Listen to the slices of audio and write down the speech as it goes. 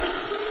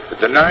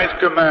The 9th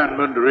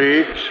commandment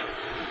reads,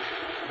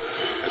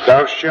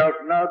 "Thou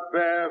shalt not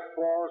bear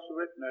false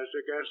witness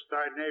against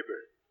thy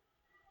neighbor."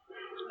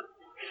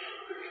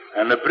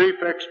 And a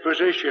brief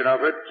exposition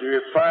of it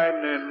you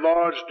find in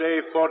Lord's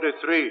Day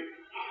 43.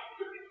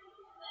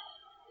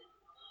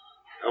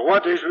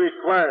 What is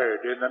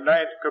required in the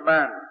 9th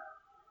commandment?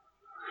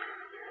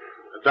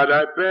 That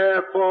I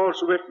bear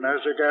false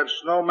witness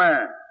against no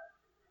man,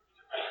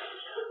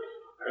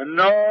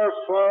 nor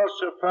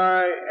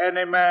falsify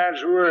any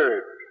man's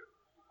word,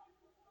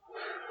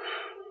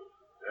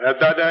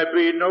 that I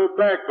be no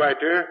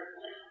backbiter,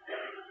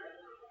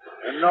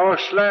 nor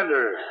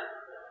slanderer,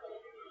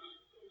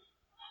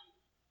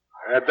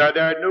 that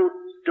I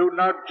do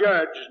not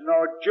judge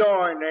nor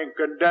join in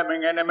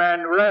condemning any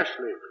man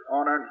rashly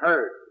or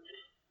unheard,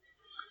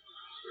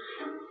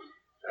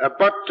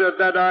 but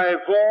that I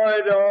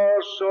avoid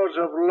all sorts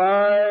of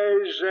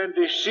lies and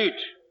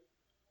deceit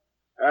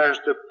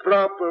as the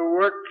proper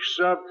works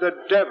of the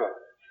devil,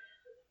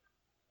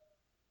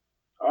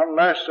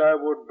 unless I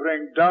would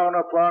bring down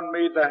upon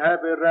me the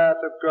heavy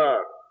wrath of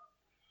God.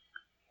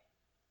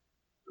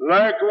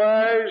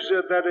 Likewise,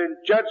 that in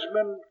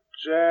judgment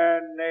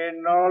and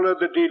in all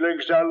other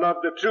dealings I love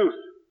the truth,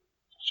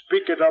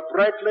 speak it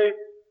uprightly,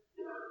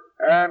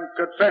 and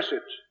confess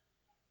it.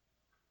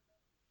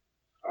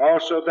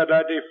 Also that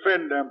I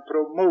defend and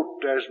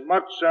promote as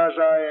much as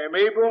I am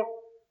able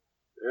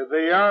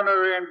the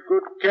honor and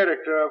good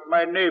character of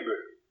my neighbor.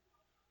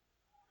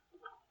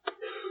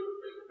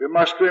 We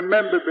must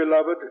remember,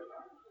 beloved,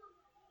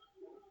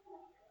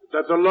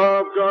 that the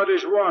law of God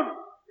is one.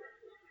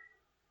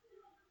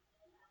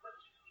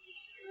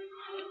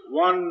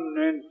 One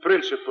in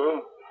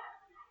principle,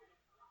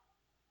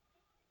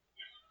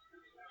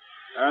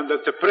 and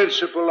that the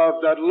principle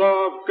of that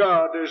law of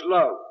God is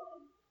love.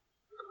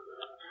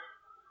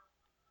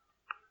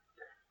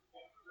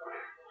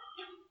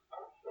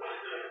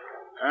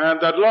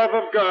 And that love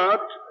of God,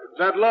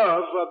 that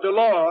love of the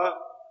law,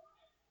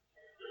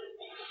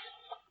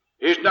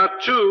 is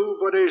not two,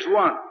 but is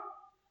one.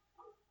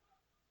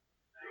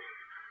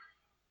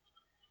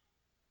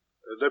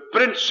 The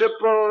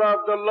principle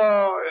of the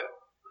law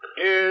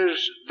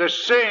is the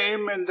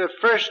same in the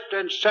first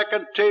and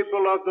second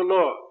table of the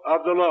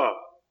law,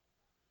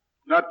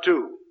 not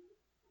two.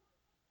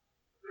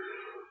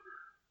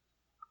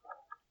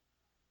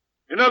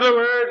 In other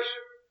words,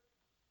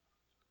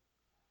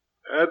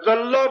 the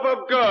love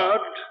of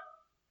God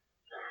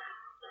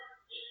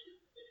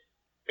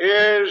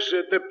is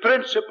the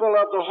principle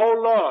of the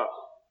whole law.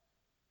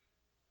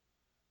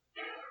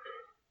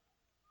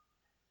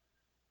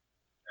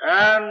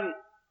 And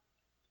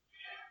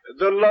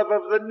the love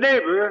of the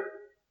neighbor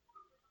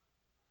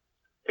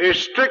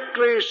is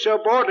strictly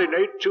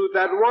subordinate to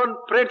that one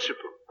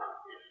principle.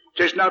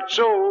 It is not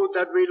so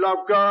that we love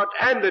God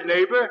and the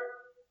neighbor,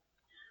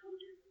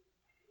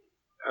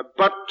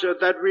 but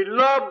that we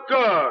love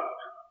God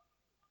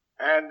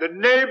and the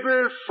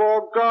neighbor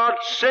for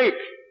God's sake.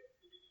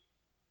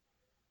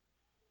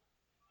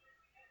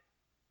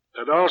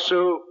 That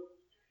also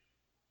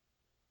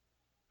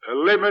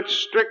limits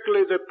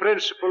strictly the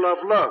principle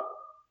of love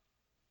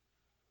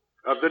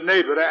of the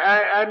neighbor,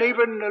 and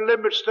even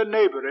limits the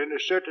neighbor in a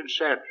certain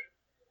sense.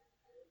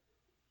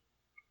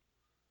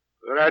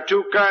 There are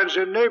two kinds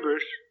of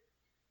neighbors,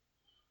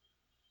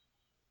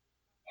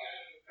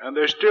 and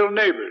they're still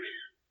neighbors.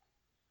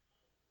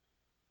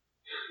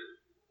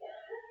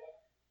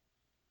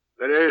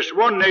 There is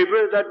one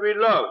neighbor that we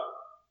love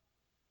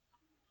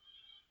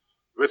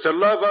with the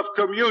love of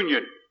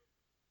communion.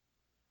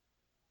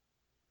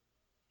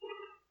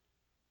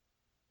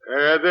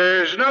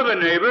 There's another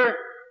neighbor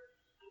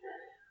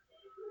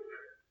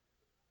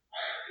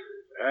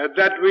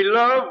that we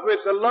love with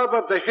the love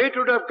of the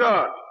hatred of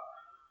God.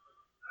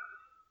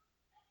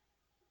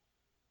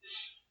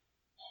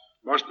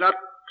 Must not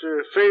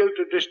fail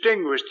to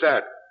distinguish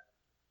that.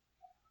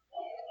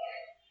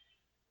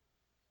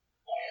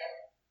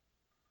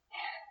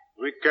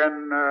 We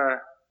can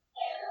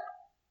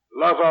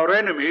love our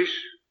enemies,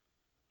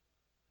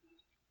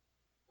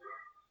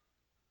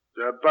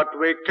 but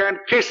we can't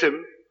kiss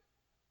them,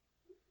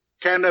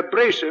 can't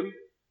embrace him,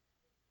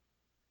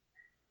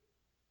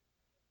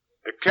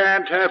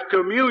 can't have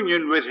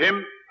communion with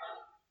him,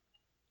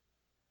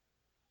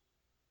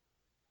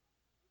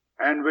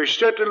 and we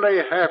certainly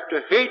have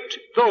to hate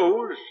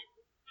those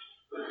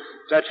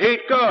that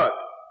hate God.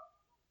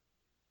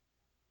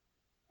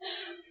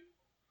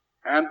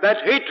 And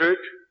that hatred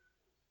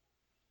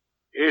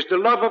is the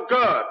love of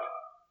God.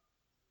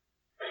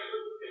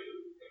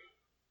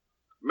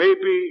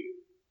 Maybe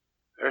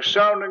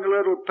sounding a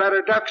little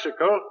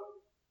paradoxical,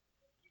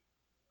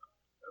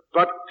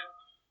 but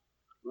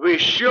we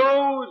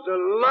show the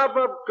love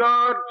of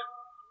God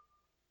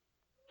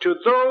to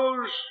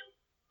those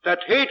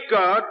that hate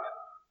God,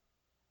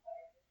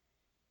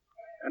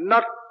 and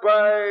not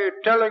by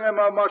telling them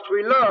how much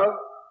we love,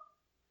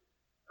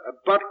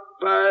 but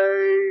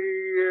by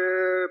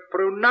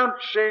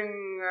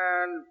pronouncing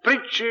and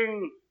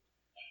preaching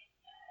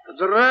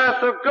the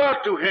wrath of God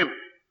to him.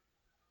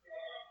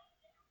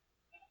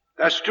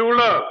 That's true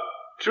love.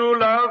 True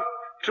love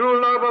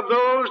of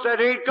those that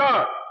hate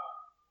God.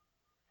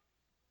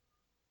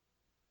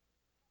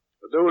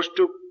 Those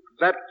two,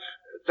 that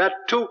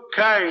two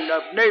kind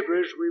of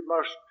neighbors we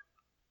must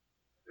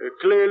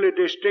clearly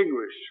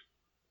distinguish,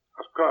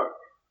 of course.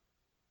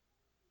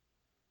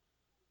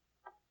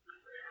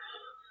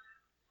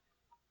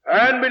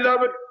 And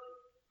beloved,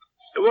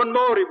 one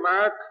more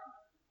remark.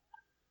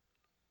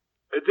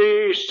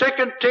 The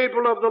second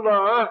table of the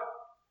law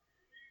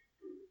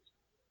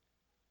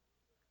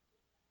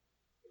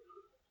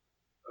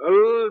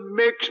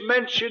makes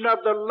mention of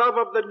the love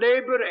of the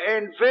neighbor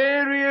in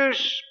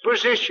various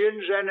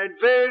positions and in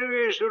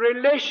various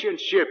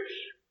relationships.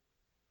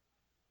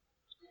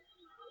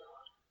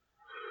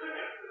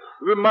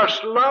 We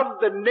must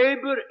love the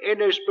neighbor in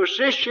his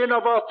position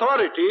of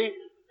authority,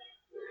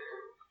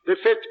 the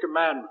fifth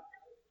commandment.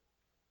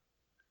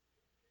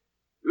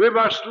 We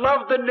must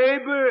love the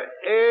neighbor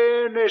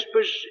in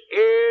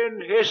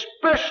his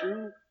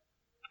person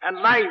and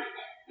life,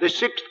 the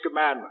sixth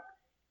commandment.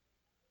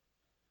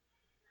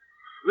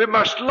 We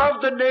must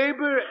love the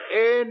neighbor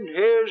in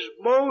his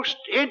most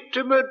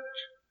intimate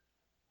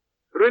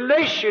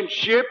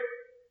relationship,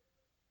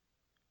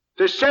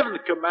 the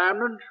seventh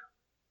commandment.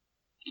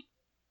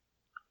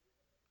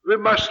 We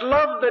must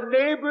love the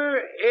neighbor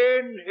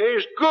in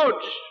his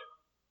goods,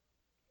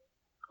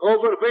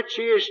 over which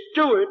he is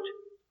steward,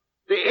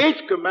 the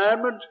eighth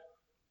commandment.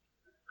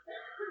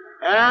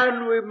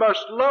 And we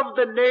must love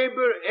the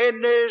neighbor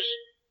in his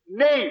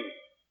name,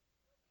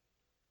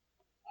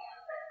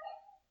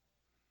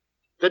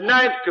 the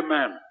ninth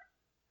commandment.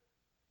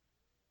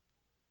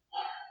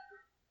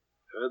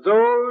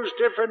 Those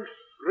different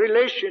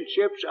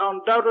relationships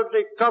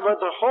undoubtedly cover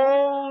the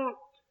whole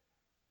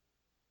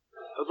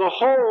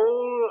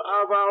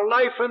of our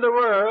life in the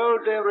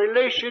world in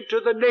relation to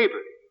the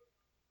neighbor.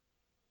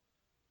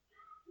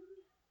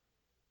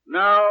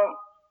 Now,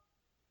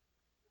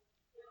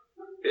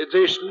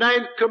 this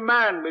ninth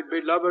commandment,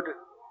 beloved,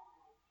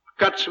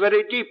 cuts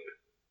very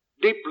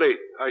deeply,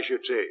 I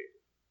should say.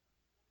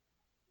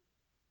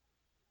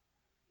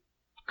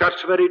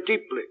 Cuts very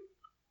deeply.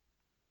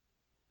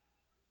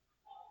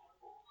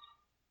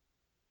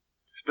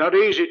 It's not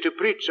easy to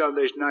preach on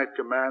this ninth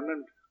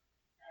commandment.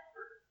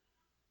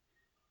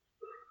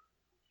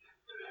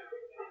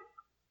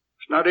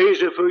 It's not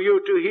easy for you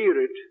to hear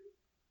it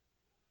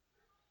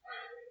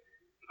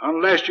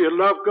unless you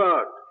love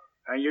God,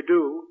 and you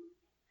do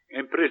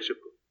in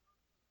principle.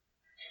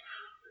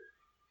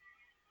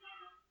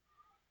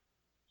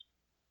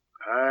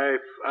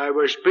 I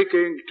was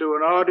speaking to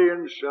an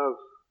audience of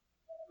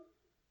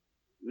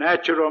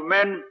natural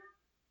men.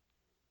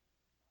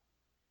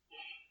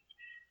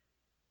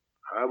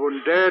 I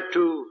wouldn't dare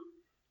to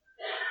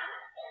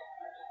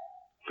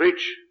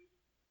preach,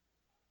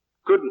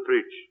 couldn't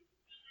preach.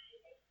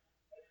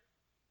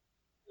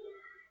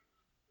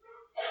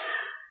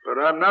 But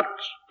I'm not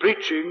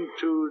preaching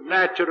to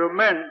natural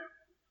men.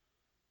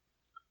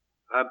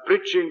 I'm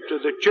preaching to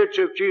the Church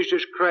of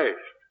Jesus Christ.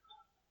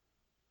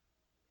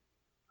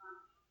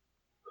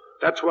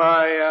 That's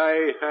why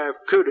I have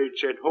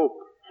courage and hope.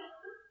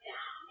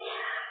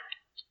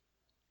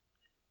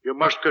 You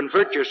must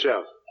convert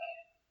yourself.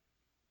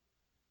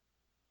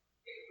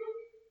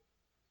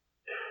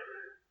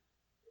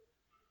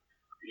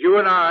 You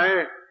and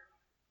I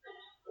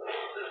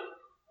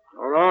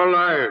are all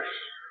liars.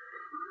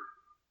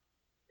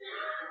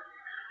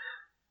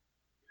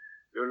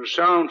 It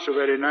sounds so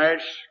very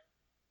nice,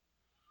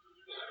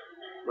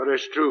 but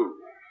it's true.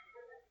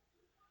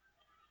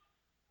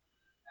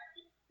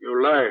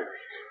 You're liars.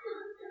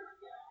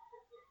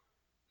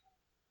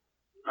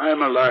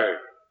 I'm a liar.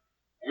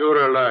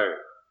 You're a liar.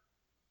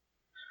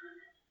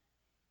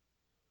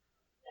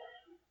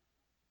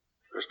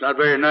 It's not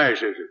very nice,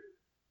 is it?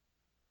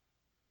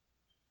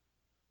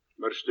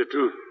 But it's the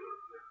truth.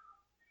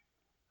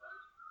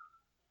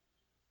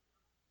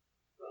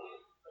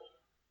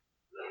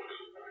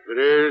 It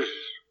is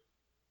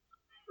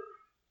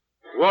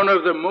one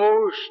of the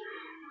most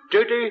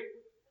dirty,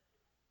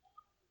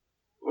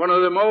 one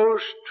of the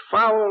most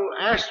foul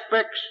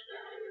aspects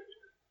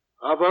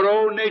of our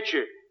own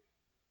nature,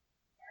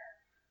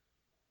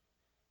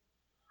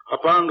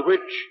 upon which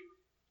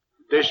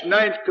this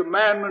ninth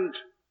commandment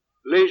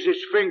lays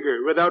its finger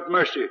without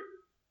mercy.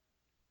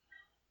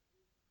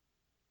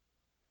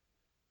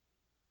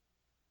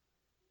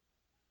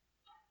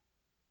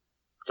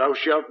 Thou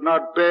shalt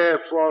not bear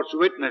false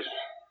witness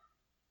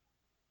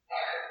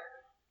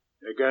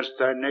against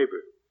thy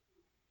neighbor.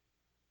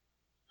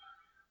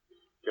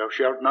 Thou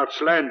shalt not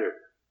slander.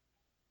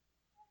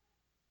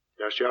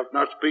 Thou shalt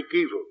not speak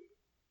evil.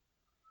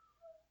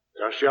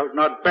 Thou shalt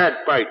not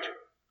backbite.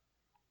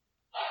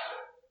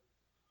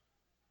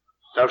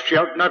 Thou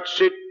shalt not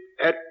sit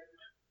at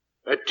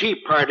a tea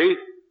party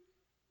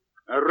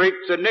and rake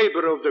the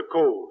neighbor of the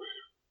coals.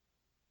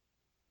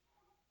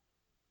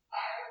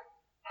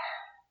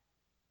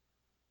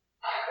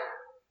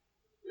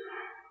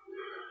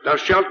 Thou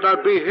shalt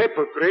not be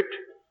hypocrite.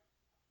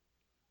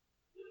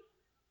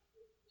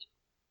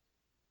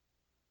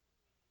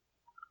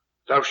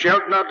 Thou Thou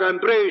shalt not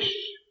embrace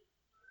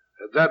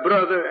thy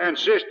brother and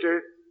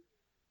sister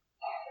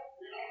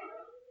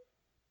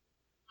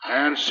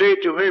and say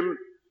to him,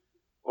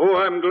 oh,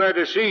 I'm glad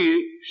to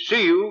see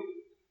you,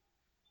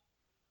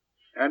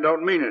 and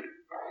don't mean it.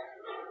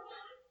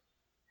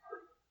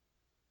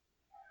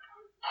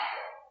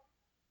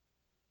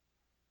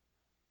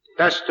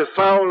 That's the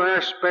foul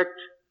aspect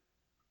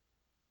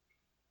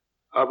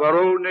of our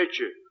own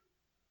nature.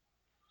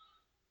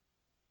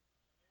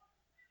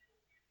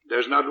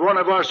 There's not one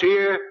of us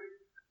here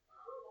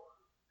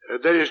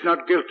that is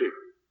not guilty.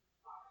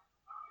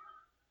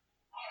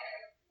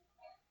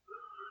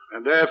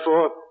 And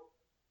therefore,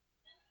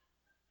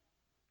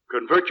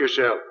 convert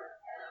yourself.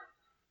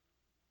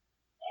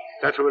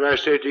 That's what I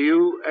say to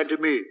you and to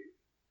me.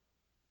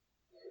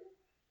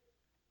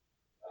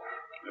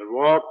 And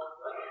walk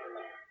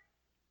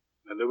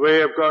in the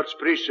way of God's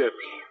precepts.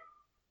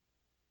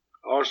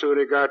 Also in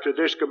regard to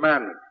this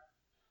commandment.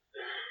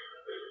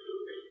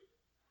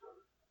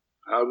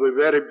 I'll be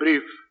very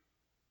brief.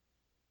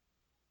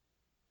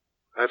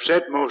 I've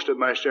said most of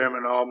my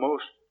sermon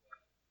almost.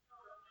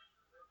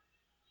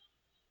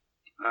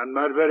 I'm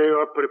not very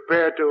well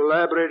prepared to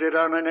elaborate it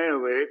on it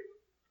anyway.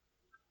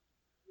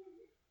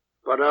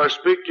 But I'll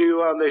speak to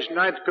you on this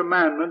 9th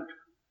commandment.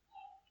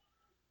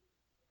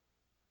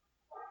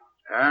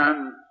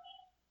 And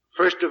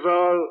first of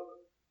all,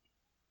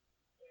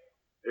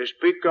 I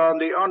speak on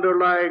the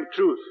underlying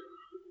truth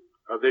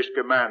of this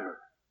commandment.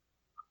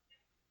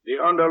 The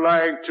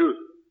underlying truth.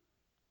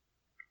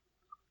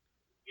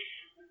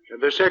 In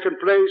the second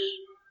place,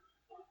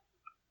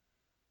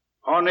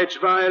 on its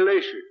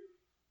violation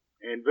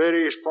in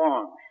various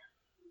forms.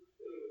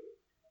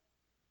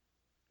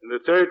 In the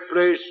third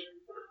place,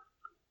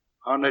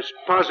 on its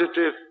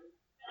positive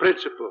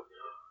principle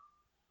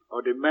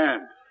or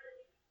demand.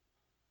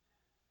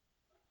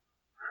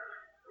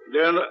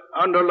 The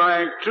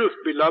underlying truth,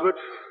 beloved,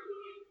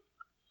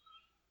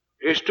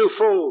 is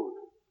twofold.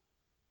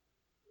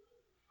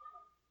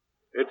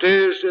 It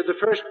is, in the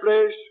first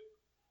place,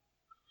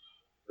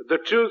 the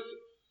truth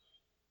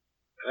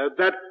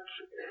that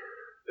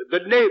the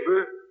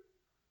neighbor,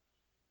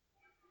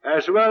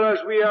 as well as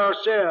we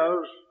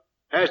ourselves,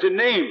 has a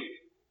name.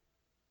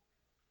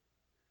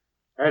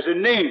 Has a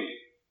name.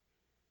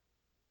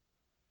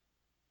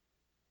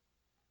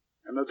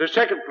 And in the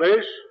second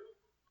place,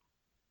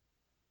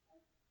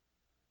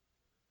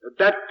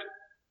 that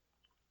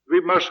we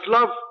must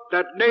love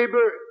that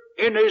neighbor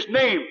in his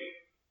name,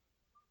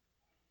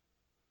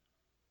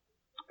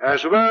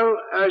 as well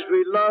as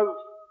we love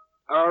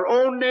our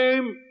own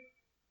name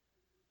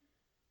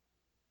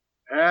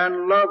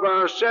and love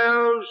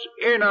ourselves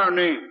in our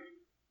name.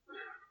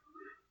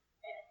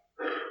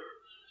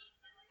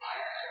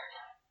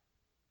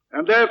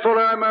 And therefore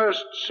I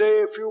must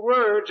say a few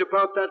words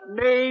about that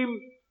name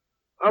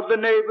of the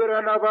neighbor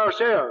and of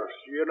ourselves.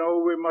 You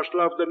know, we must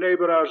love the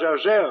neighbor as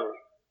ourselves.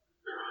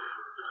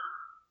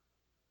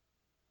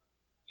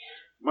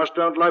 Must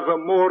not love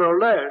him more or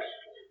less.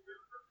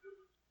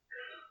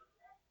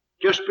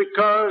 Just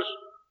because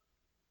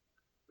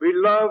we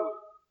love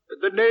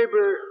the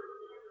neighbor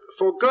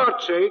for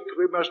God's sake,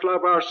 we must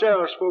love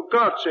ourselves for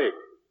God's sake.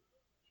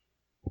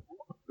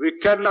 We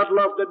cannot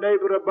love the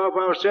neighbor above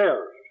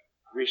ourselves.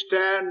 We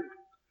stand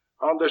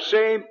on the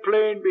same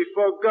plane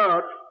before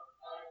God,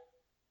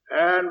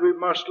 and we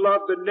must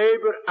love the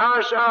neighbor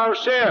as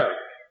ourselves.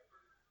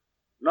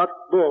 Not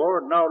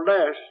more, not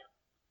less,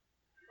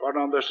 but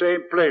on the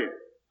same plane.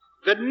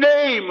 The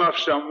name of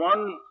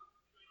someone,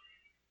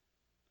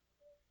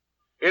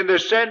 in the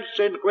sense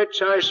in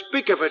which I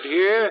speak of it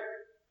here,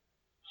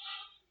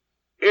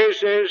 is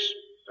his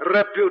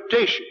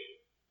reputation.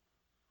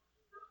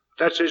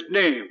 That's his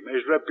name,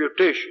 his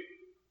reputation.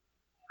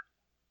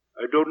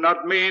 I do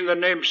not mean the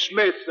name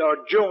Smith or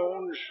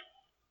Jones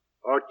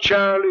or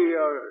Charlie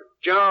or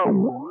John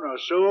or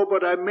so,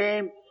 but I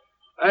mean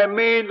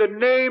the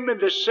name in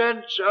the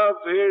sense of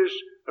his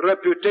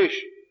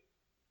reputation.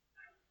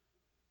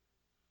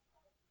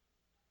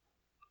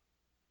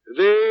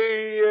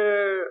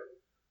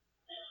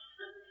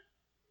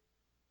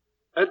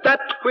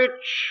 That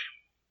which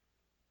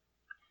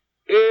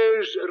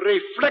is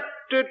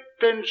reflected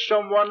in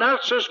someone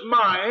else's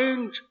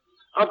mind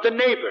of the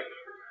neighbor.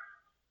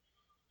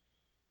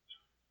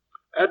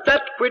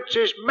 That which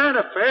is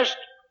manifest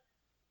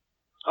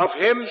of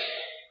him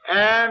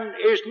and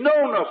is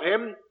known of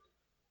him,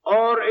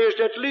 or is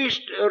at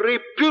least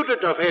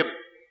reputed of him.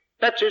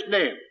 That's his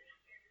name.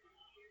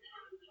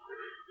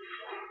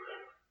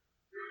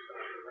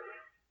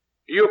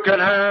 You can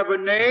have a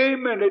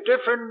name in a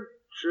different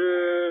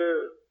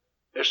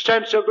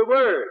sense of the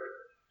word.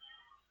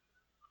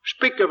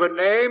 Speak of a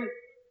name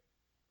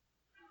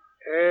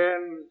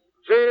in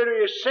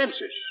various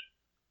senses.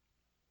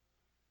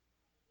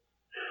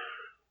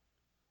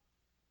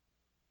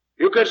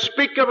 You can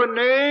speak of a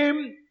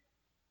name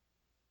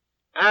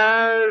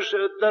as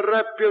the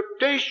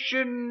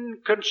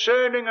reputation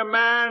concerning a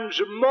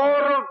man's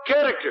moral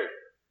character.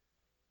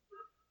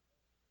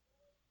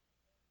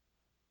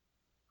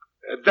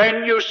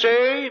 Then you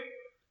say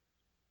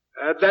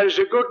that is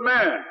a good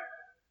man,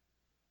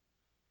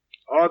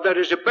 or that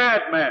is a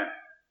bad man.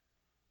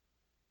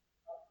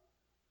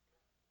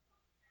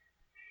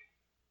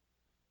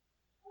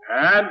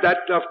 And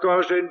that, of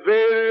course, in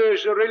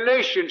various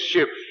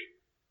relationships,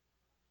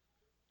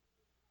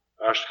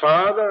 as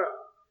father,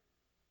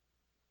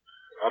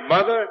 or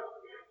mother,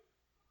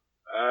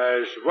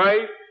 as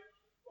wife,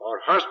 or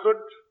husband,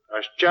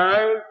 as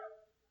child,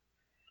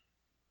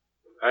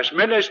 as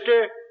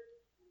minister,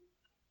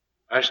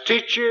 as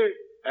teacher,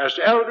 as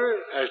elder,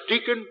 as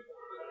deacon,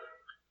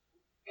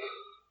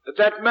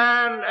 that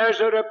man has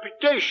a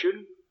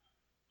reputation,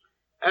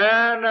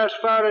 and as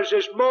far as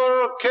his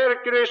moral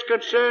character is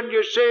concerned,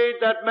 you say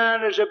that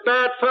man is a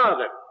bad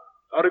father,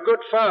 or a good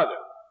father.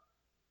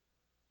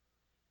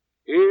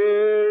 He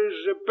is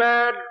a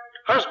bad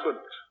husband,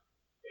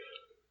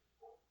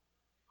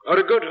 or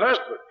a good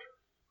husband,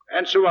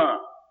 and so on.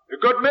 A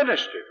good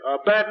minister, or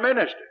a bad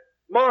minister,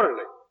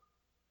 morally.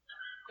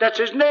 That's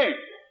his name.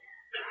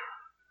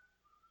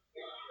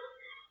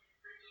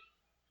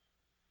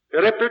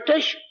 A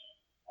reputation.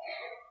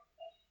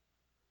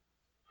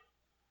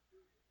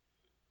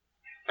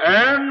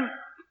 And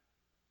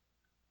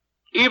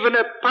even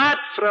apart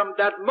from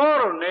that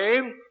moral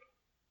name,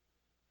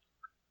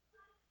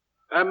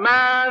 a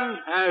man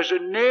has a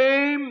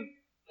name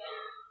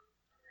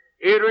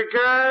in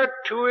regard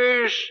to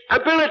his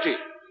ability.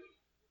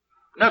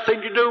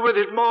 Nothing to do with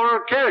his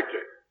moral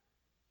character,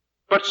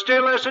 but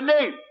still has a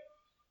name.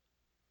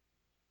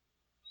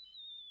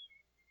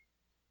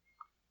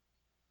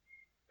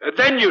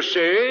 Then you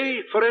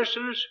say, for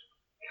instance,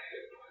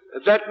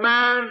 that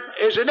man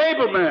is an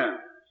able man,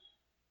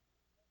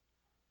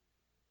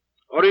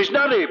 or he's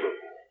not able.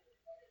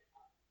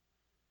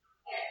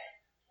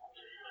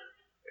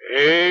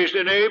 He's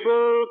an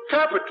able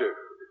carpenter,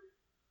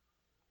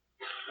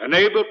 an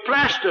able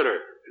plasterer,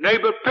 an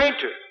able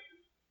painter,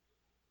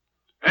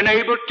 an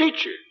able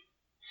teacher,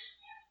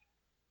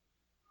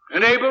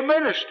 an able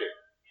minister,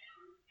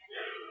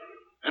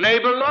 an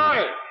able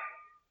lawyer.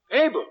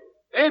 Able.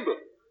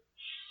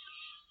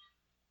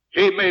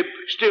 He may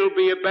still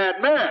be a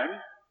bad man,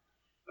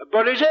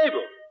 but he's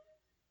able.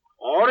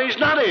 Or he's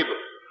not able.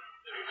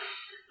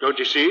 Don't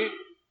you see?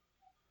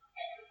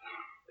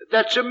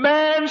 That's a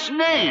man's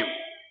name.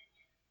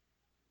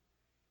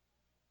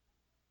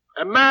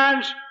 A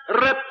man's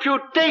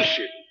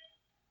reputation.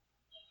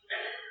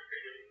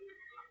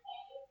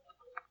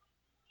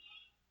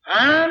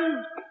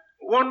 And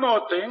one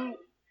more thing.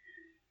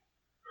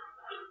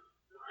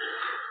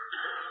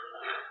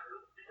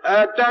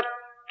 That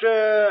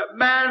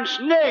man's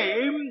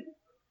name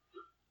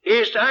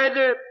is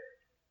either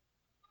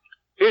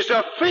his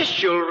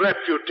official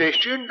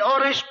reputation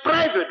or his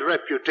private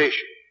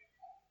reputation.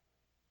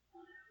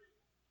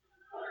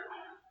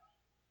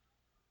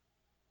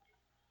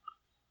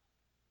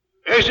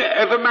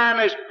 If a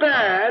man is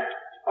bad,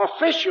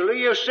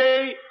 officially you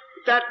say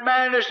that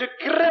man is a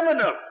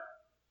criminal.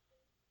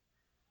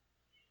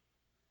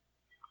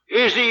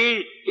 If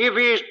he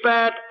is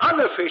bad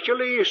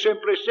unofficially, you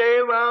simply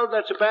say, well,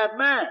 that's a bad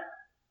man.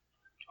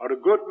 Or a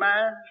good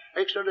man,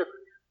 makes no difference.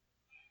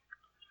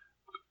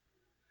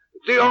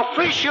 The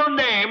official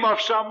name of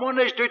someone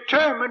is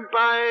determined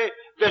by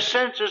the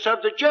census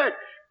of the judge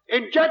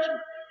in judgment.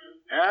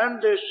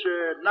 And this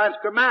ninth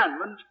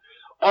commandment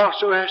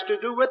also has to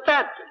do with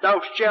that.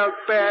 Thou shalt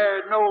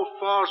bear no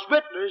false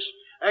witness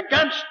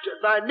against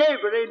thy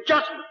neighbor in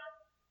judgment.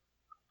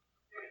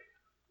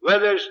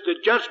 Whether it's the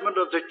judgment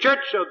of the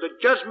church or the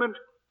judgment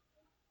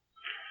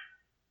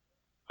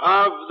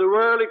of the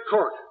worldly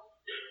court.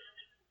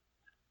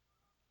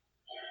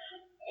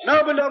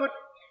 Now, beloved,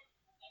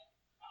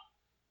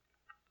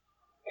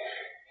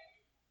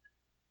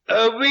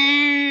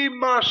 we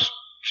must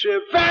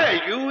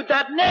value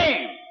that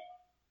name.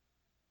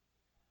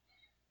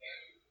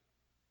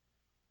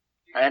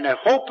 And I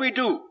hope we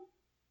do.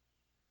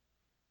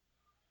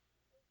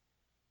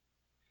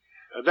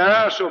 There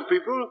are some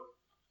people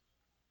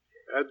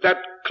that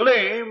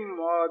claim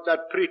or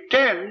that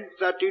pretend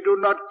that they do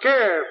not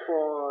care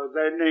for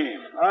their name.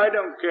 I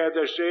don't care,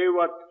 they say,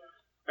 what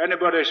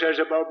anybody says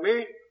about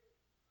me.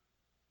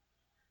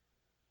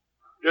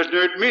 Doesn't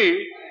hurt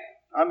me.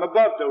 I'm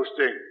above those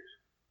things.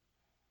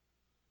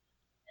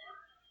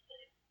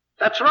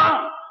 That's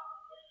wrong.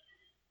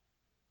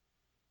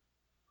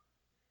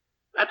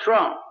 That's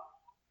wrong.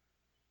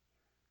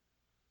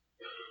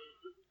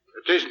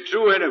 It isn't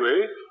true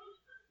anyway.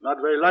 Not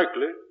very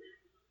likely.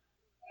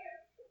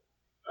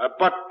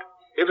 But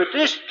if it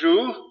is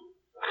true,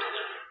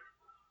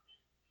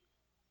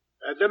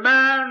 the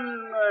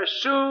man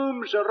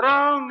assumes a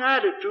wrong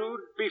attitude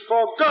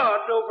before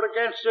God over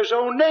against his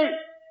own name.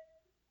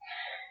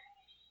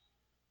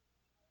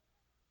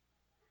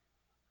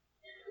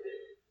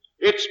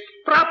 It's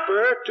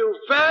proper to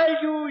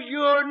value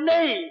your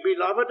name,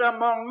 beloved,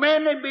 among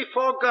men and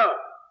before God.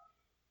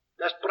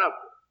 That's proper.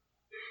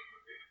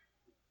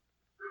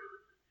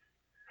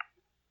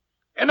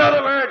 In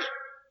other words,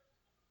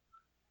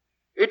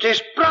 it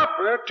is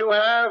proper to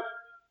have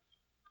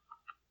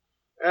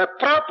a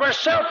proper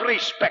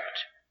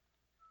self-respect.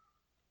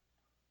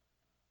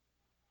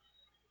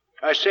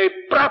 I say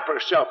proper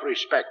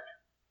self-respect.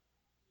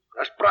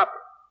 That's proper.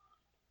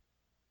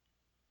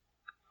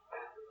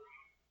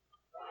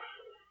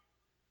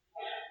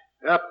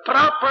 A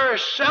proper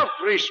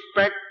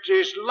self-respect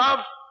is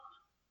love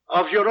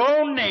of your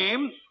own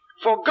name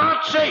for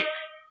God's sake.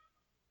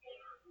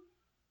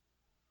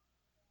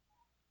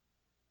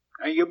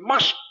 And you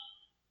must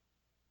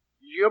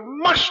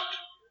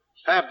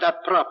have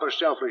that proper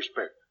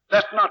self-respect.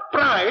 That's not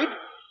pride.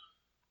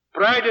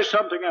 Pride is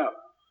something else.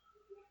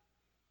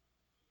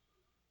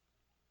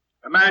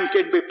 A man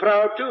can be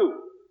proud too.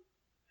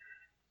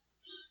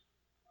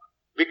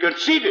 Be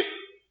conceited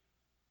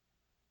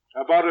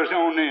about his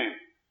own name.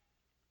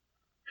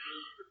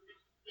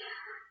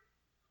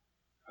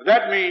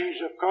 That means,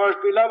 of course,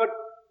 beloved,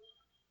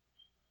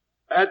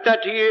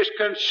 that he is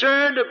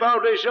concerned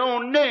about his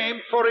own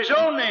name for his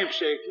own name's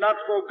sake, not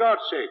for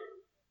God's sake.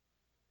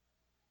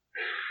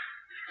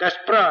 That's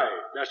pride.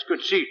 That's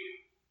conceit.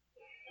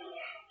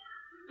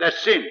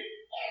 That's sin.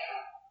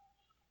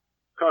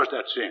 Of course,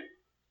 that's sin.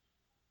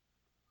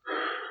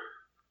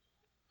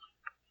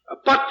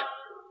 But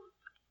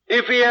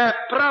if we have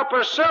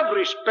proper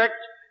self-respect,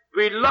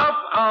 we love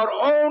our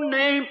own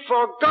name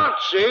for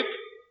God's sake,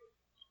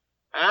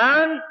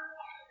 and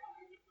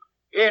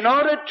in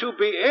order to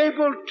be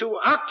able to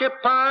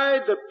occupy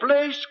the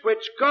place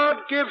which God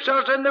gives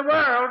us in the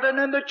world and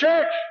in the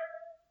church.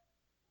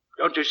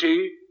 Don't you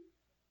see?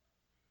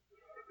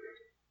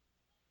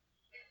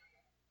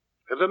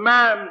 If a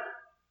man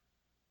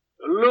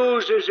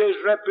loses his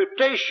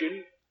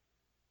reputation,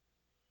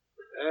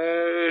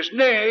 his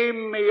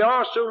name, he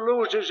also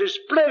loses his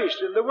place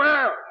in the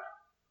world.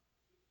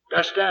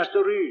 That stands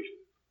to reason.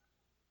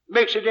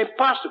 Makes it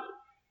impossible.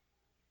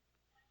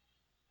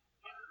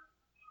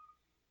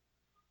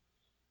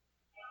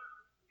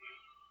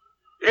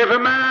 If a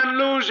man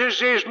loses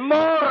his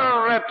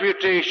moral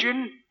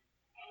reputation,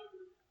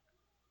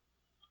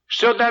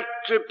 so that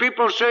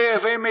people say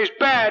of him he's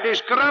bad,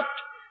 he's corrupt,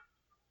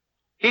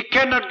 he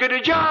cannot get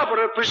a job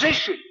or a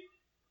position.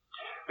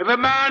 If a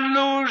man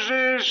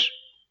loses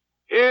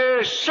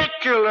his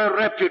secular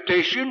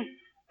reputation,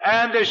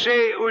 and they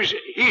say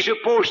he's a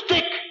poor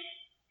stick,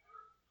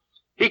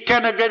 he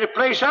cannot get a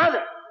place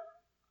either.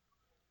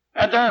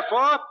 And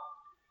therefore,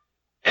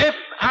 if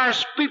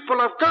as people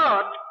of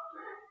God,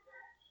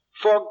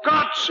 for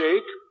God's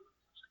sake,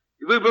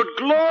 we would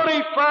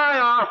glorify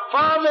our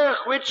Father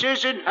which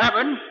is in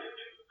heaven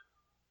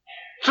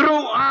through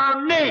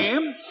our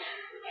name,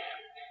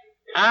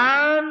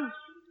 and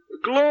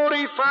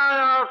glorify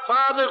our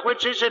Father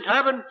which is in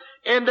heaven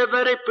in the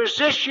very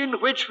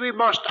position which we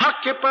must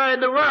occupy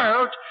in the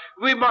world,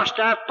 we must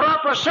have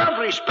proper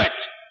self-respect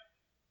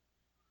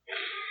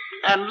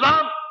and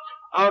love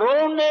our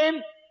own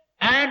name,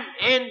 and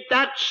in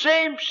that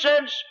same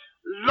sense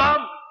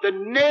love the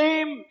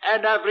name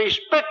and have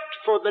respect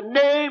for the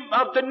name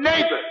of the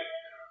neighbor,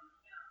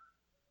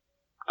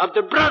 of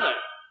the brother,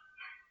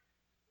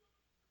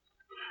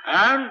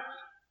 and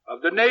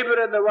of the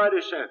neighbor in the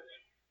widest sense.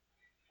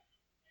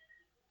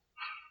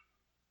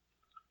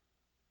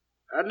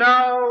 And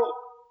now,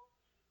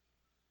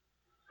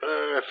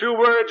 a few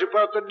words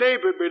about the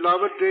neighbor,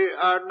 beloved. They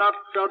are not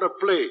out of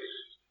place.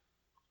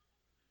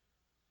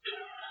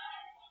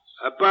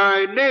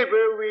 By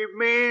neighbor we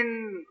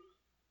mean,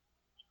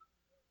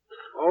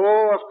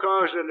 of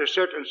course, in a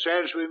certain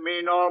sense, we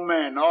mean all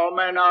men. All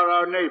men are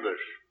our neighbors.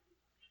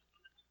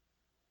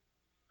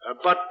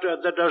 But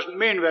that doesn't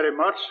mean very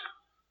much.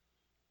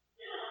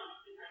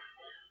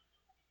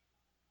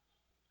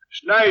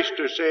 It's nice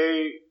to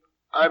say,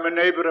 I'm a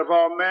neighbor of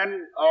all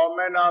men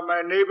are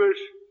my neighbors,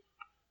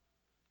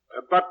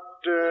 but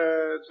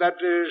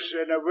that is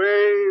in a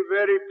way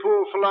very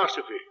poor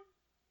philosophy.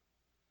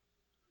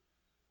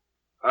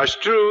 It's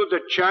true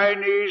the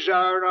Chinese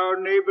are our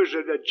neighbors,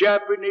 and the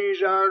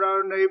Japanese are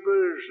our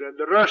neighbors, and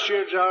the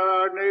Russians are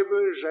our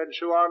neighbors, and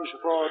so on and so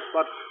forth,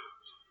 but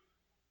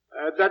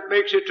that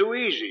makes it too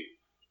easy.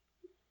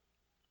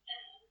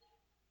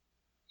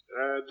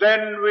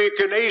 Then we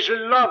can easily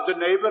love the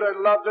neighbor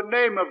and love the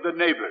name of the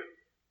neighbor.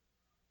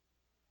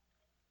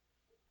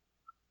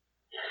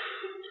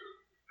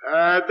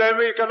 Then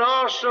we can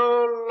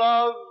also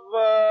love,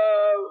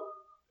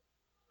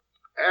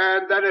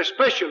 and then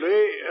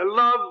especially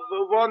love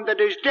the one that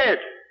is dead.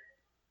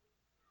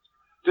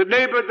 The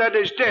neighbor that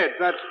is dead,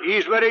 that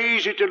he's very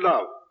easy to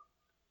love.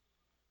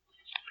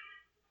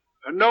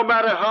 And no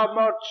matter how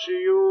much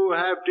you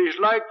have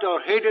disliked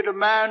or hated a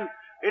man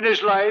in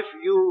his life,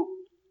 you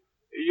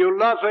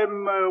love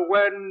him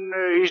when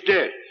he's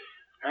dead.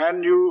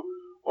 And you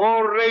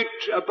orate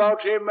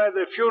about him at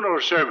the funeral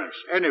sermons.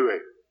 Anyway,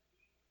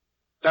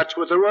 that's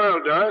what the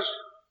world does.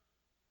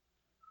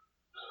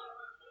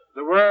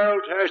 The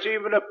world has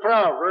even a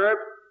proverb,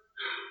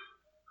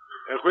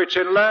 which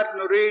in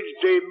Latin reads,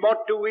 de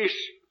mortuis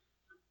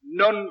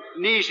non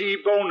nisi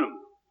bonum.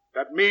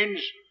 That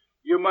means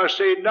you must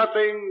say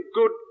nothing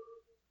good,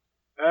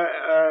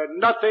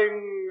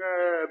 nothing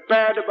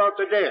bad about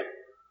the dead.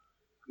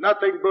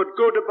 Nothing but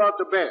good about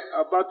the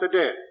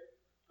dead.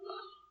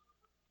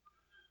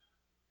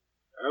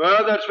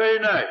 Well, that's very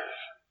nice.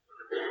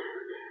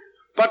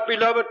 what,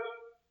 beloved?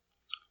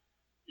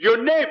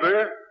 Your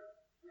neighbor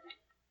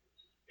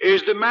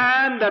is the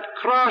man that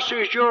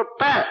crosses your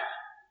path.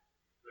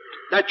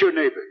 That's your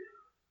neighbor.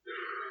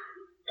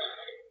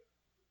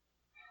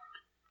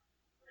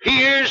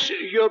 He is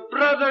your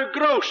brother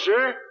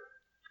grocer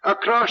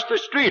across the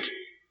street.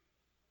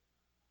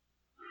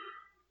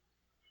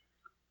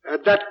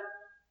 That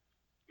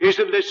is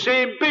in the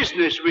same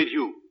business with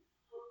you.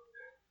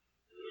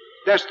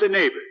 That's the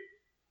neighbor.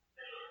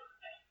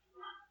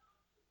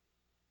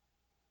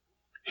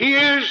 He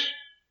is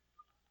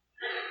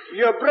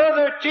your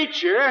brother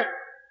teacher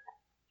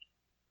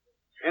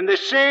in the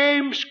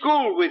same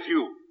school with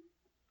you.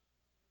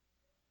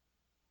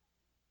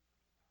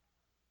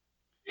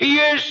 He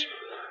is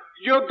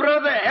your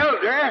brother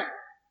elder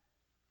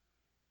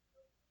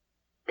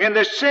in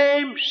the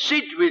same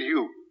seat with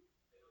you.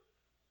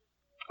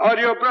 Or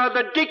your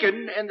brother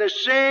deacon in the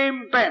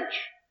same bench.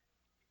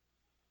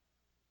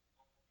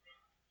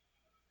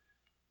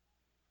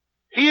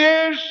 He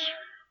is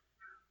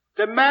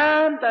the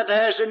man that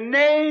has a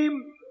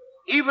name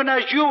even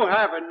as you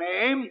have a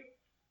name,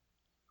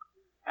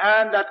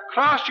 and that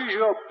crosses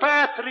your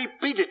path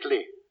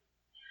repeatedly.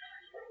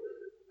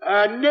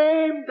 A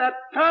name that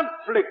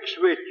conflicts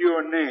with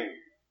your name,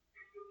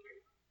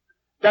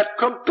 that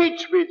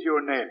competes with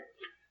your name.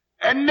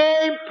 A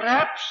name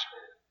perhaps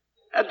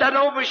that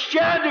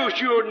overshadows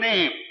your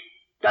name.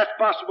 That's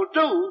possible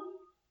too.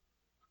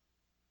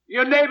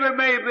 Your neighbor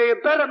may be a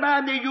better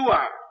man than you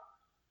are.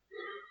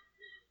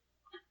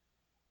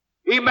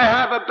 He may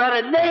have a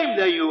better name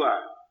than you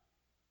are.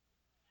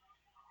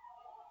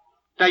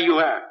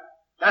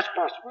 That's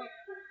possible.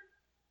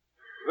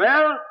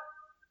 Well,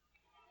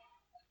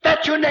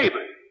 that's your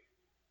neighbor.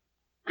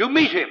 You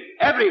meet him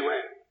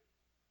everywhere.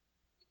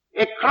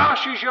 It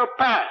crosses your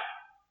path.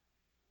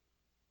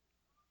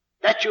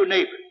 That's your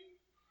neighbor.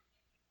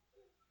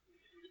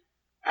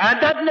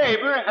 And that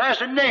neighbor has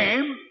a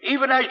name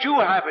even as you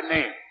have a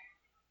name.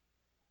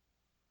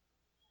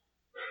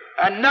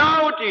 And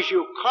now it is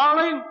your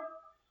calling,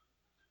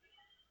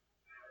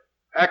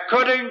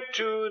 according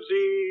to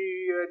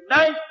the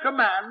 9th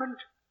commandment,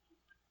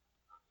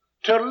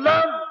 to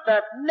love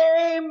that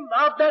name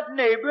of that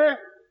neighbor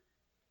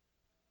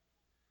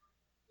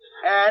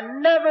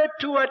and never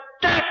to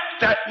attack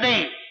that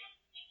name.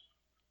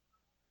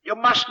 You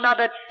must not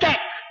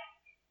attack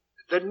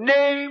the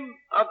name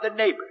of the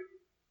neighbor.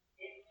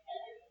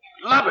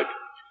 Love it.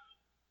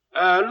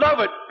 Love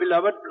it,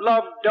 beloved.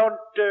 Love, don't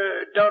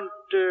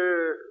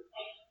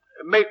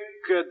make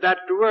that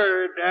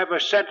word have a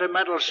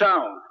sentimental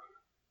sound.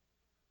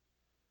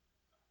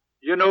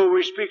 You know,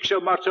 we speak so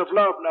much of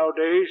love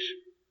nowadays.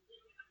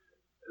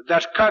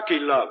 That's cocky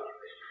love.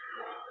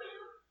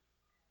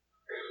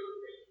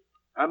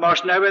 I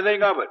mustn't have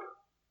anything of it.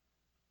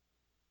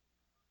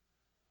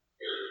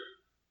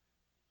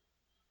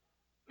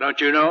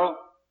 Don't you know?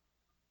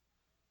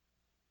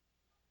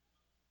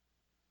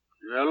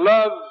 The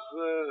love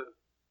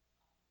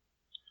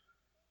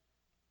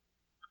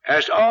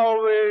has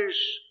always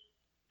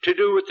to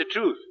do with the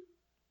truth.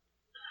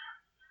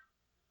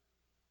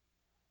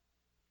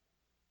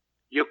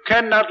 You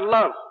cannot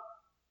love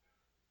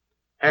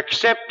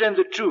except in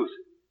the truth.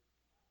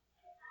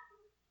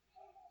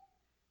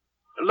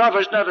 Love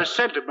is not a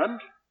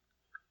sentiment.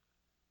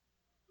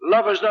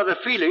 Love is not a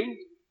feeling.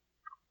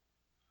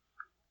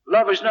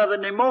 Love is not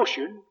an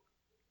emotion.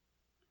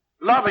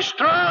 Love is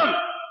strong.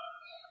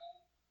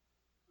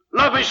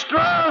 Love is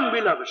strong,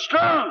 beloved.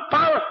 Strong,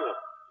 powerful.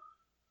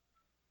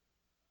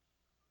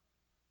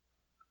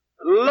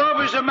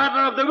 Love is a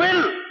matter of the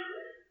will,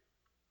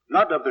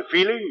 not of the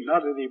feeling,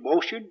 not of the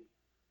emotion.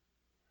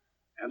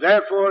 And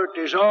therefore it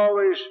is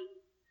always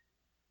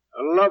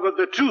a love of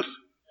the truth.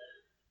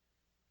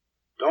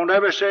 Don't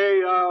ever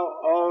say,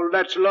 oh,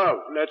 let's love,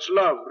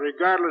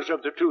 regardless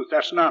of the truth.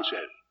 That's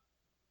nonsense.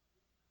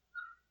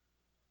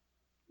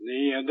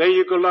 And then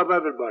you can love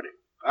everybody.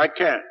 I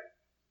can't.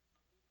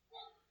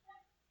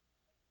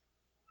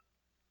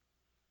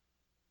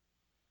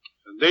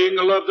 And then you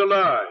can love the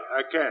lie.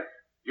 I can't.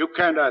 You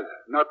can't either.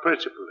 Not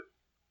principally.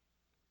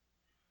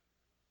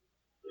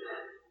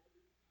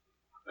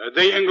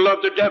 Then you can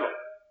love the devil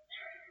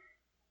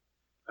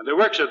and the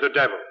works of the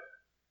devil.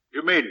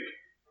 You mean?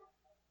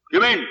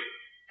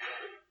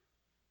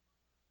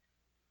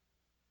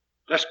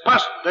 That's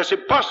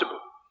impossible.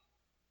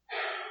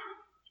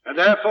 And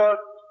therefore,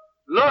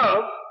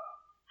 love,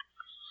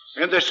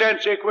 in the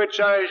sense in which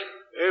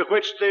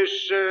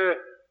the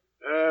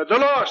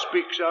law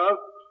speaks of,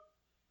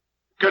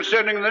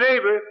 concerning the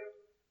neighbor,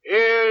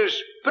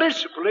 is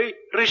principally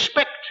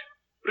respect.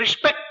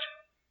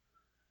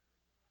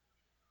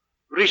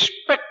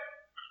 Respect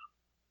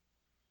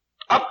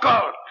of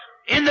God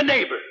in the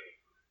neighbor.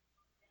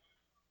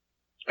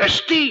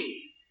 Esteem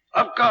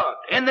of God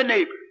in the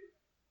neighbor.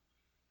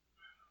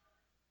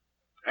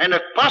 And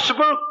if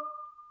possible,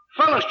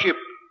 fellowship.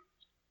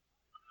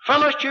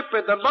 Fellowship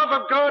with the love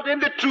of God in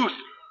the truth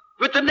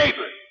with the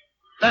neighbor.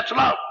 That's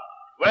love.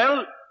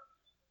 Well,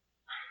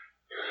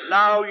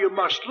 now you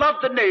must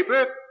love the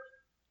neighbor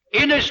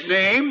in his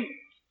name,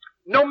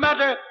 no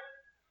matter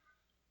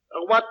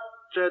what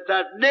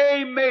that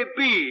name may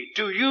be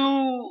to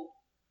you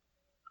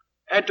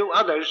and to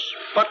others,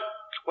 but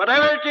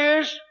whatever it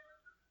is,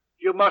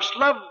 you must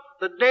love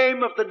the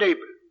name of the neighbor,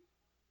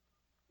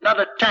 not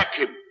attack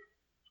him,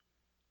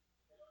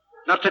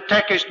 not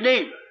attack his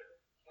name.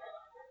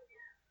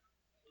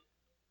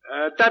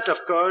 That, of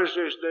course,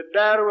 is the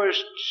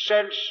narrowest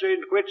sense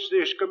in which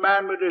this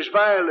commandment is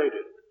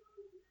violated.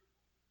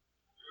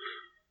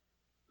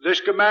 This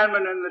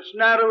commandment in its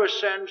narrowest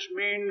sense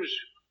means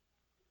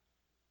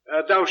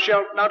thou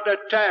shalt not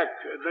attack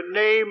the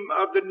name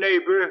of the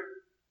neighbor.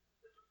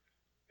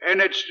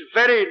 In its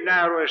very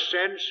narrowest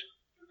sense,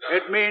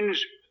 it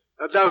means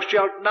thou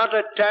shalt not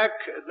attack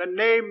the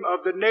name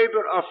of the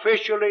neighbor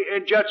officially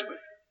in judgment.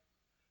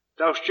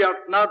 Thou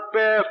shalt not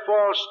bear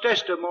false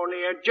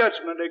testimony in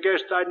judgment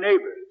against thy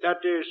neighbor. That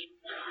is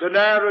the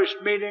narrowest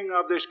meaning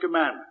of this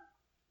commandment.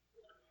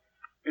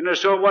 In a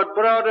somewhat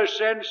broader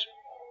sense,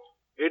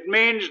 it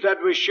means that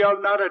we shall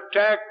not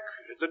attack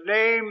the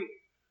name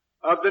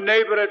of the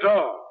neighbor at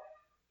all.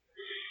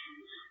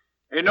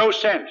 In no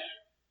sense.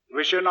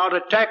 We shall not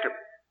attack him.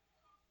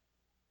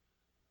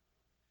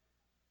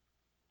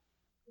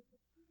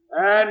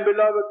 And,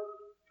 beloved,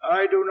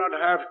 I do not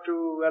have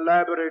to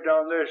elaborate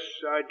on this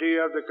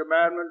idea of the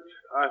commandment.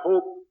 I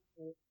hope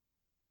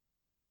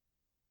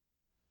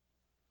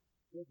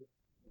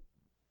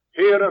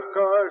here, of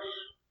course,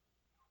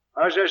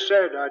 as I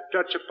said, I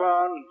touch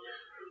upon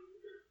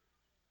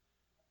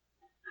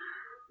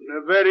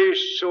a very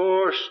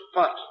sore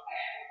spot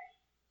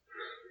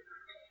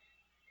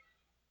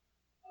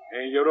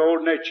in your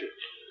old nature.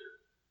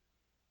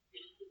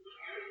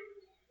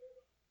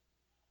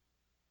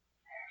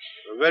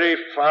 A very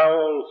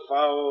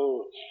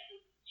foul,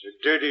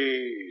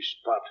 dirty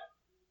spot,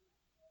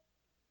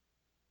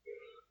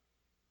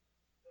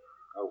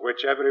 of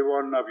which every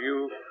one of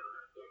you,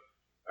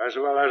 as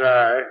well as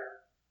I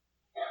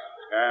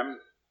am,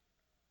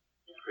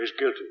 is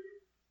guilty.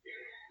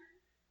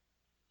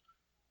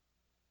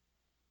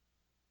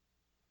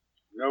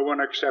 No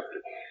one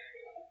excepted.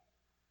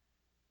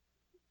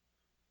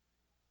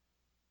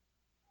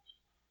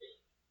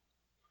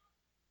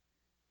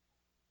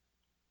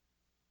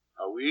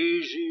 How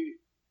easy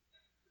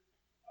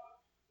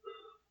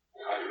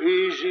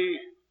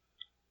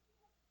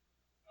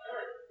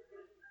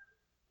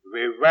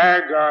we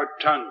wag our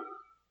tongue.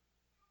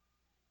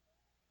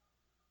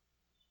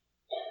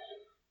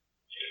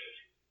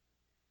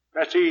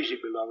 That's easy,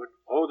 beloved.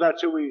 Oh,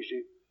 that's so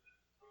easy.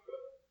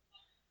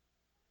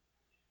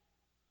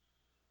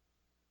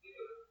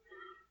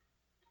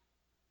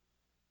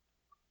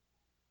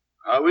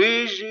 How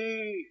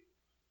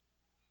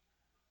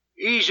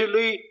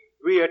easily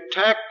we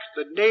attack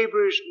the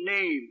neighbor's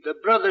name, the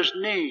brother's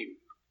name,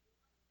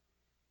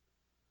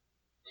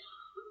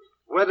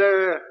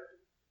 whether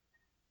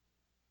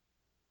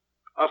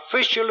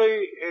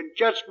officially in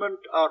judgment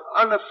or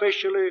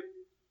unofficially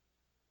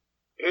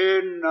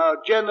in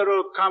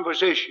general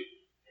conversation.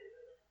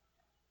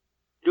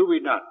 Do we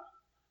not?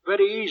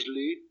 Very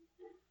easily.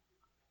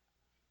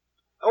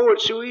 Oh,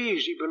 it's so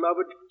easy,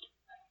 beloved,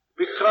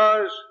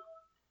 because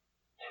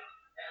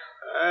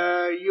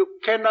you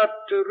cannot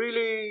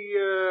really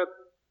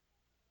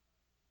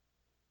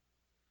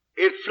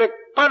inflict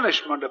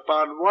punishment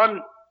upon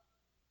one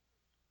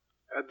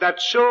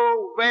that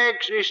so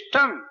wags his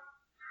tongue.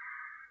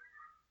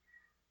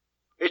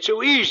 It's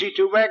so easy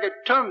to wag a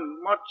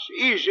tongue, much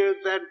easier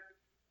than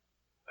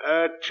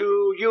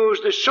to use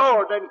the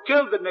sword and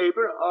kill the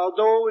neighbor,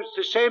 although it's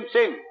the same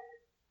thing.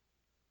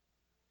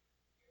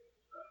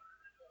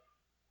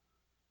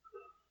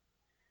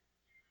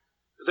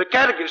 The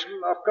catechism,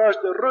 of course,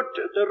 the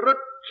root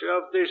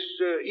of this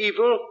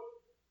evil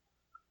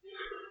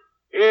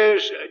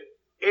is,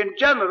 in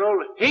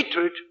general,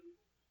 hatred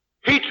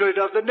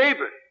of the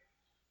neighbor.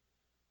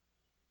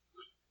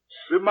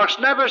 We must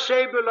never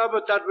say,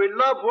 beloved, that we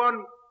love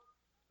one,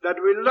 that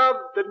we love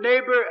the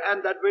neighbor,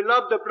 and that we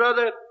love the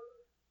brother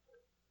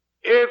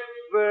if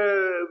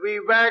we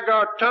wag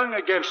our tongue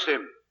against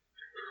him.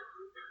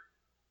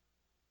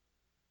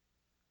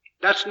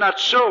 That's not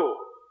so.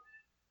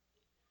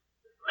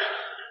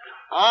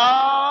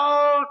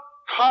 All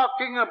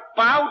talking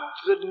about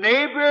the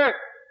neighbor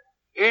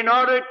in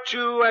order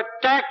to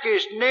attack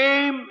his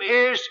name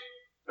is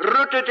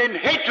rooted in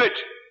hatred.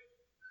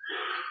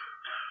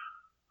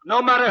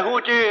 No matter who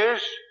it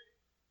is,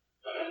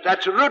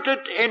 that's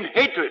rooted in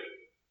hatred.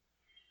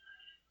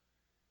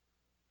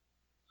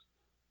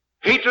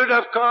 Hatred,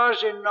 of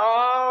course, in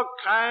all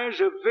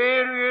kinds of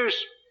various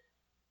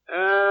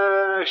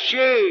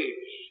shades,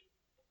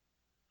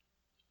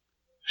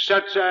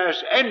 such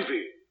as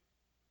envy.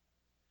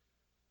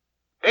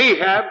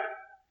 Ahab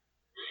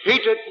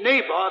hated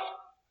Naboth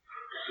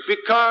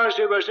because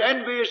he was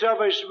envious of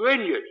his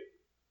vineyard.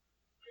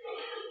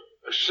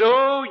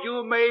 So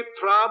you may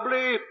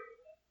probably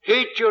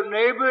hate your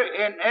neighbor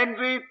in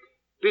envy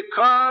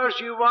because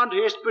you want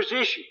his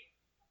position,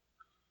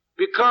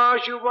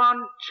 because you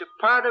want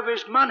part of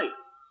his money,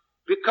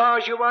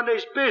 because you want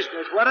his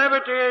business. Whatever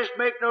it is,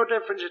 make no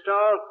difference at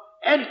all.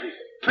 Envy,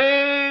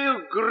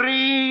 pale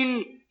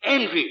green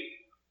envy.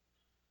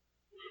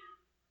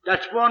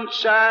 That's one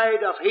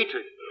side of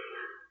hatred.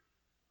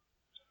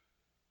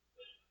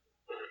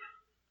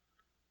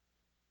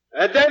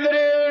 And then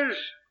there is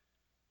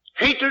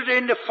hatred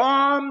in the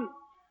form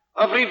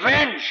of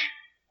revenge.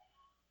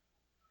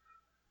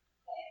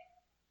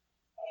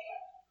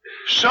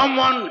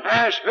 Someone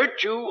has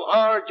hurt you,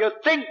 or you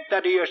think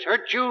that he has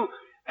hurt you,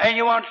 and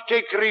you want to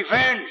take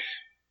revenge.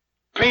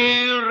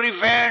 Pale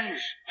revenge,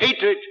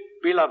 hatred,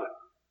 beloved.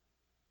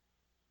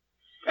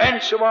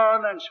 And so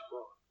on and so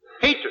forth.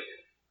 Hatred.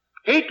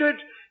 Hatred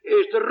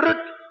is the root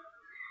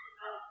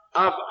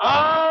of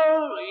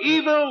all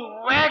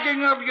evil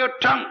wagging of your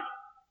tongue.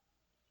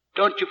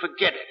 Don't you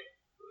forget it.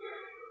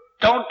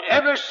 Don't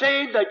ever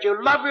say that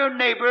you love your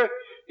neighbor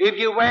if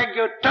you wag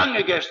your tongue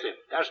against him.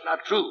 That's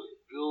not true.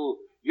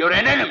 You're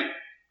an enemy.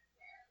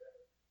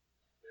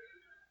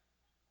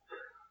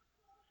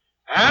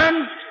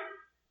 And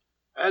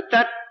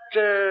that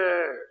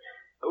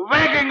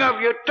wagging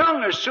of your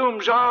tongue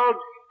assumes all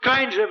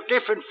kinds of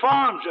different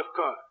forms, of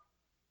course.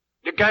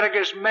 The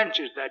Catechism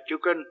mentions that. You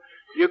can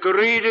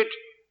read it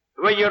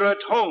when you're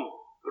at home.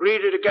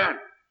 Read it again.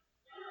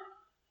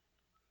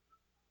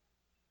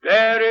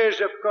 There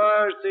is, of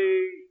course,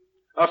 the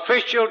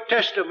official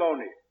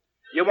testimony.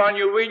 You want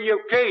to win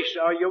your case,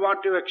 or you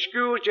want to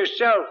excuse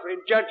yourself in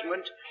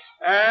judgment,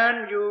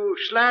 and you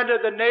slander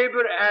the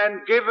neighbor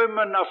and give him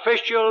an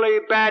officially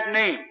bad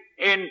name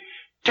in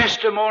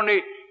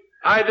testimony,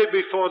 either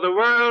before the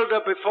world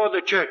or before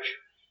the church.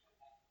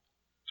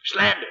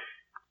 Slander.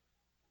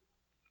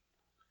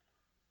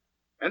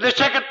 In the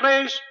second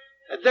place,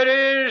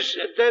 there is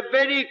the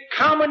very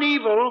common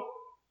evil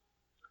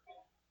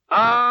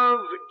of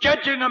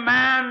judging a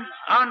man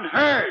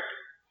unheard.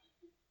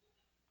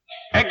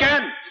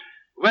 Again,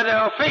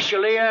 whether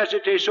officially, as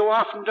it is so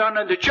often done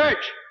in the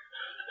church.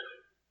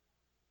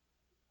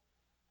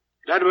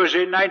 That was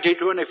in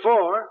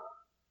 1924,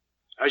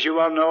 as you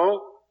all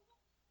know.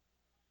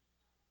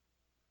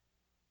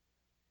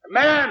 A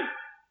man,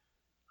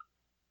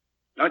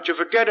 don't you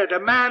forget it, a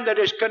man that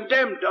is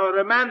condemned or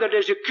a man that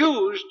is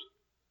accused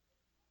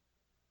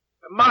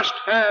must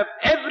have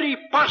every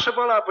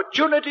possible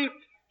opportunity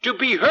to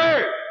be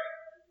heard.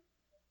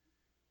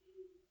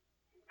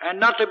 And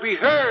not to be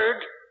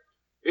heard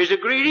is a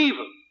great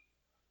evil.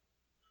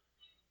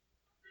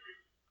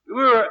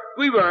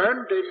 We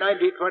weren't in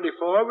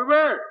 1924, we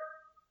were.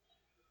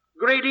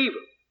 Great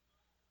evil.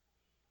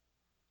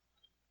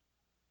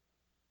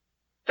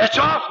 That's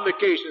often the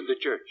case in the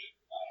church.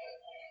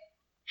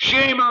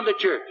 Shame on the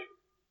church.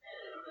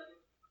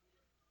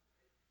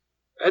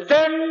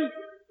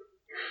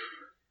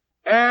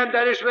 And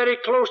that is very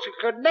closely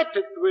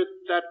connected with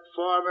that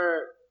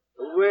former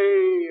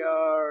way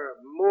or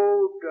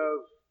mode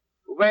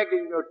of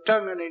wagging your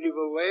tongue in an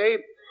evil way.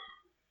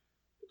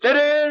 That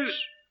is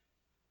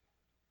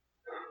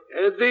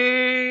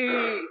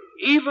the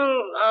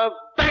evil of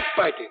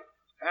backbiting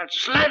and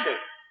slander.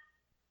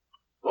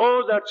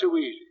 Oh, that's so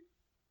easy.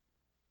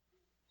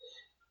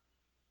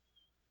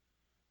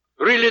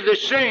 Really the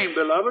same,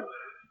 beloved,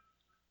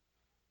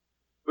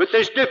 with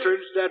this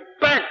difference that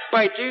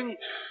backbiting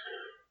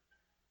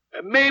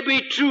may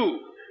be true.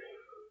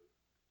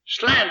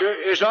 Slander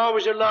is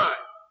always a lie.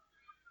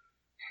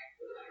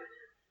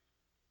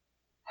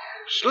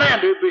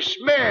 Slander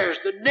besmears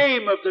the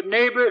name of the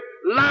neighbor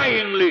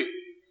lyingly.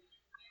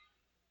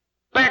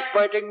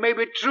 Backbiting may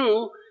be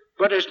true,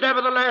 but is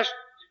nevertheless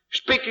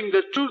speaking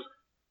the truth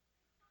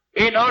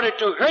in order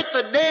to hurt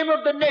the name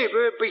of the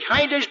neighbor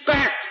behind his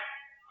back.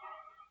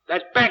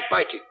 That's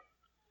backbiting.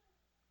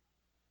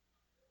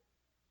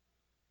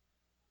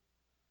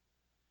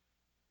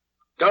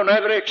 Don't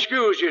ever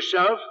excuse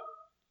yourself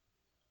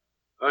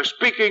of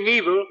speaking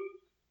evil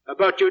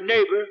about your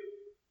neighbor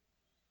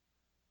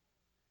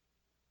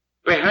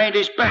behind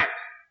his back,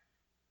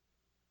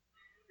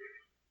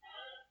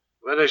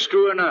 whether it's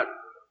true or not.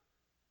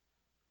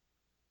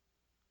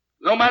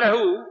 No matter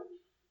who,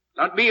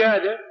 not me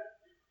either,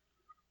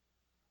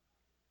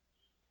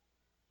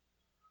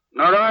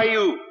 nor are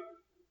you.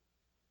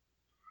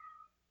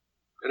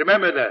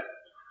 Remember that.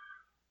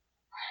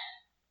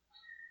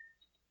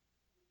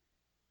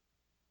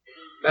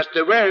 That's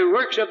the very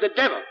works of the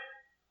devil.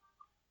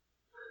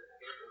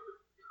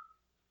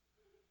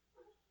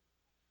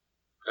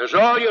 That's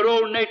all your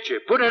old nature.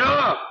 Put it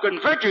off.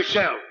 Convert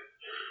yourself.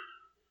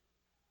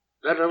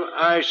 That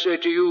I say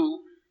to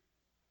you,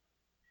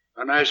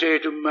 and I say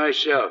to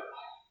myself,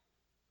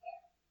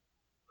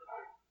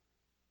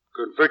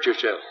 convert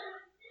yourself.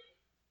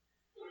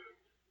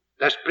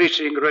 That's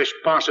preaching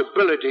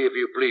responsibility, if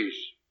you please.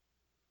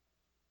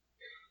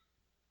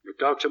 You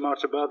talk so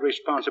much about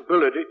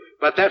responsibility,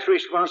 but that's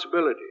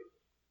responsibility.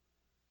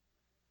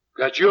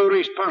 That's your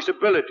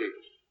responsibility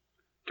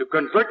to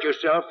convert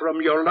yourself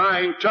from your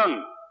lying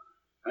tongue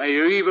and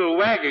your evil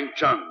wagging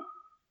tongue.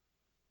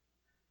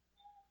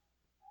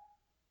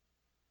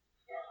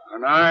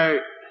 And I,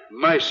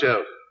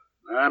 myself,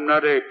 I'm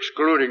not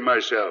excluding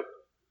myself.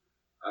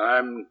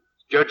 I'm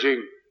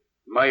judging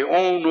my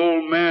own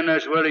old man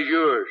as well as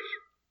yours.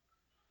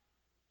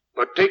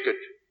 But take it.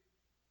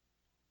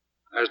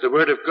 as the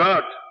Word of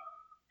God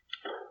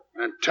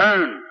and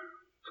turn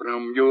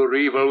from your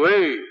evil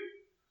way.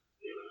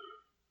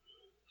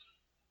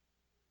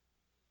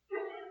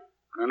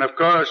 And of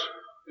course,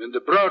 in the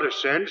broader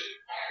sense,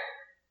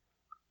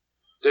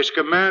 this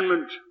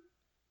commandment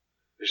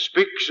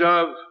speaks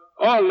of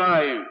all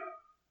lying.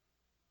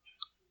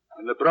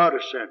 In the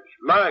broader sense,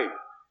 lying.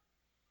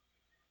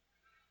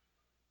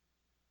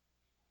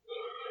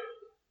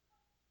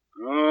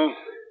 Oh,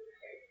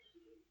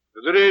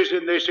 there is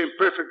in this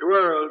imperfect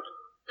world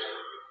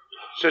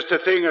such a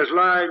thing as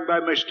lying by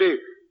mistake.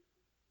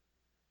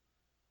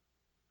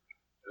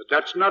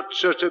 That's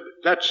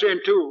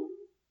sin too.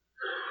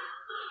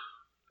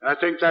 I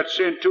think that's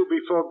sin too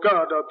before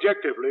God,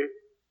 objectively.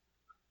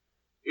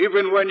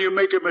 Even when you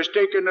make a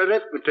mistake in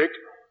arithmetic,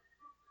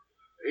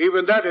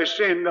 even that is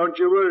sin, don't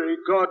you worry.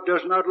 God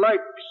does not like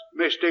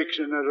mistakes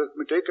in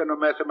arithmetic and in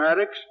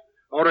mathematics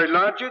or in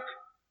logic.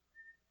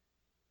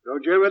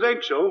 Don't you ever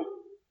think so?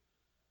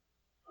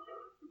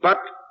 But,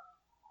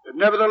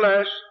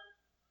 nevertheless,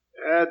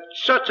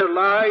 such a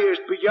lie is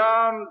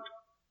beyond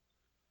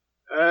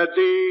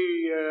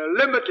the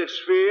limited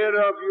sphere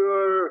of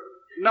your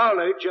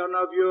knowledge and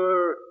of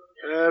your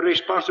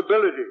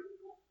responsibility.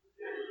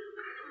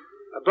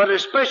 But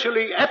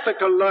especially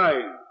ethical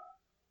lying.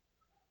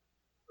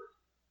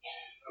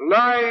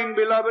 Lying,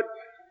 beloved,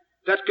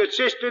 that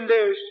consists in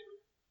this,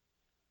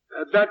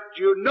 that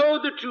you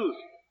know the truth,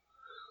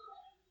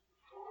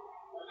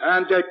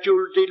 and that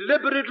you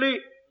deliberately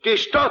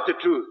distort the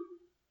truth.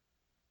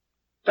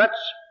 That's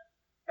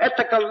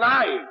ethical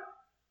lying.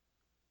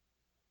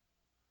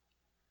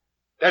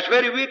 That's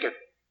very wicked.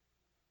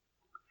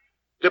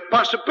 The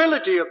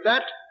possibility of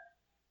that,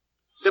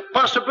 the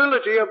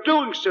possibility of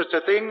doing such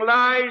a thing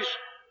lies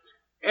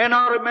in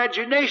our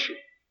imagination.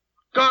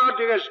 God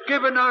has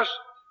given us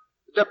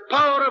the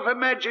power of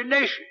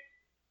imagination.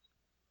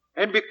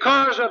 And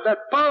because of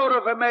that power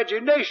of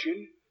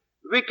imagination,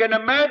 we can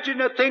imagine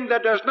a thing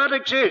that does not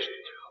exist,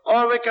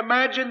 or we can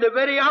imagine the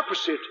very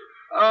opposite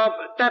of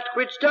that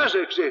which does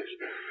exist.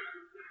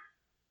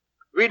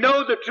 We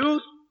know the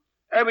truth,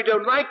 and we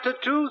don't like the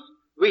truth.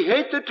 We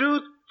hate the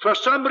truth for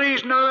some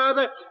reason or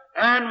other,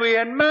 and we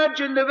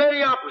imagine the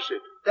very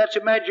opposite. That's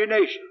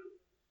imagination.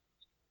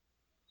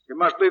 You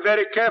must be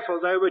very careful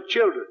there with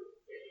children.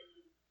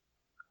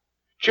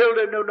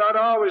 Children do not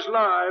always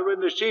lie when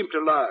they seem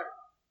to lie.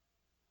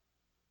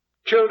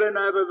 Children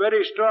have a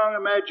very strong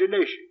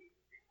imagination.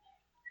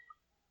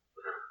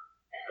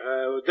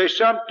 They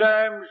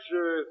sometimes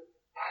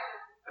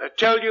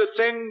tell you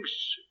things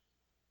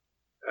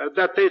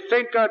that they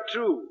think are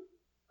true,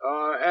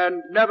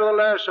 and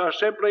nevertheless are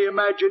simply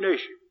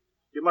imagination.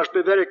 You must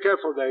be very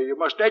careful there. You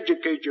must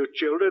educate your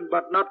children,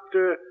 but not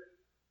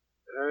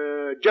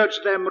judge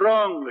them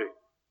wrongly.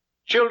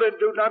 Children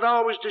do not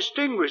always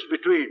distinguish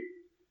between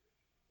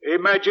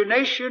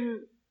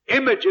imagination,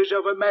 images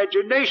of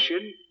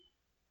imagination,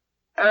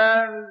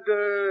 and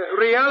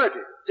reality.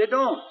 They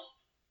don't.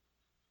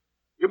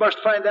 You must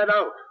find that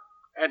out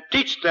and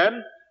teach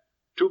them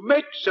to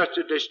make such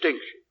a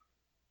distinction.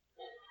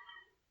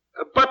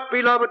 But,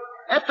 beloved,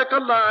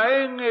 ethical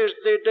lying is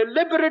the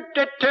deliberate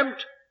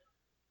attempt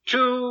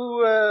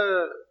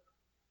to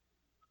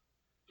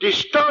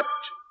distort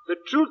the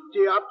truth,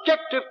 the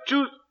objective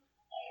truth,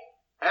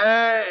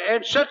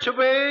 in such a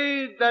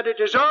way that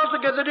it is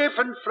altogether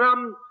different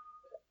from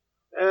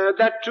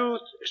that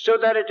truth, so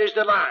that it is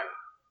the lie.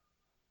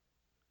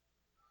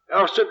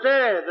 Also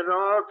there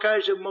are all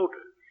kinds of motives.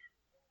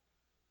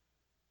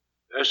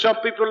 Some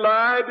people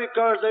lie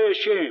because they're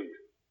ashamed.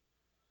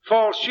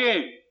 False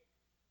shame.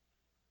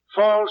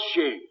 False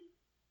shame.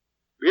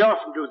 We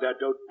often do that,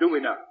 do we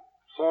not?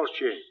 False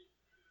shame.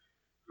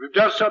 We've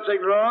done something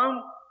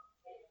wrong.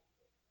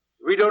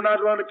 We do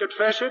not want to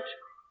confess it.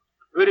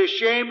 We're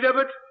ashamed of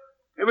it,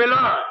 and we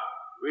lie.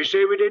 We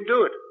say we didn't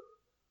do it.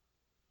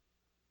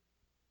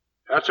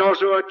 That's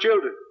also our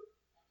children.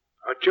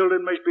 Our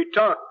children must be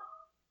taught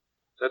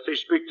that they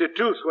speak the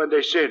truth when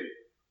they sin.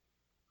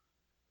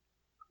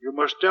 You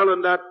must tell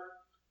them that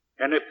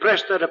and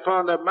impress that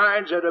upon their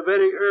minds at a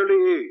very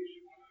early age.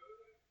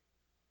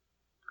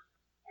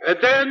 And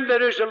then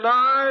there is a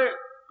lie.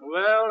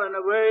 Well, in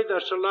a way,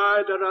 that's a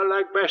lie that I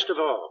like best of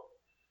all.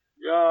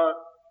 Yeah,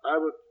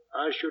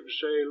 I shouldn't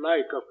say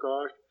like, of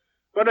course,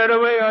 but in a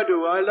way I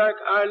do. I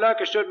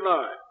like a certain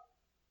lie.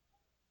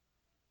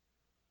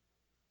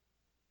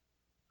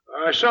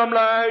 Some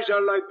lies I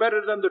like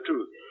better than the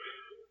truth.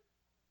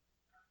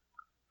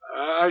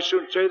 I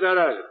shouldn't say that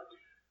either.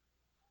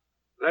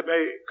 Let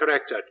me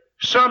correct that.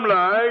 Some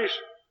lies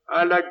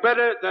I like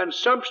better than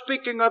some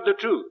speaking of the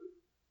truth.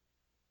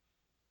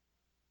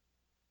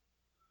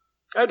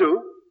 I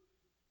do.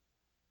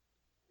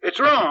 It's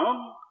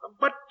wrong,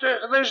 but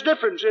there's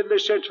difference in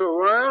this sensual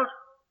world.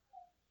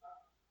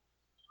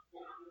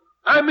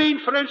 I mean,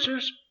 for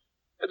instance,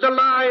 the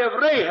lie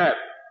of Rahab.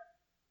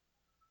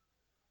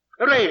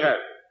 Rahab.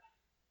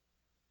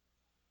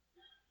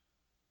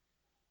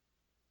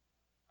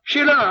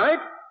 She lied,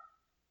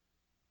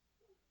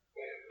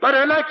 but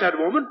I like that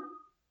woman.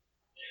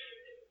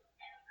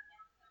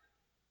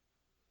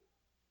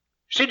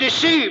 She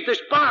deceived the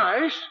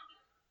spies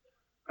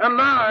and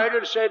lied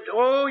and said,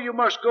 oh, you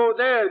must go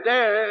there.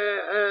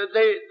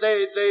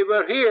 They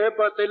were here,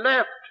 but they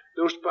left,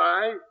 those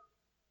spies.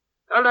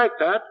 I like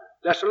that.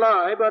 That's a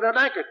lie, but I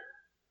like it.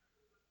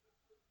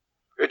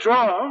 It's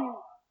wrong,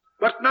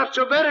 but not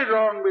so very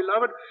wrong,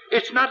 beloved.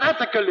 It's not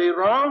ethically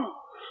wrong.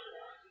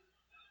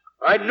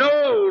 I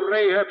know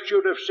Rahab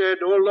should have said,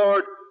 oh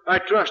Lord, I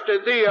trust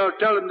in thee, I'll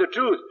tell him the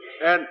truth.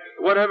 And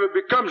whatever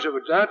becomes of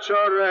it, that's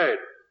all right.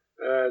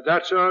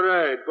 That's all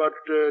right. But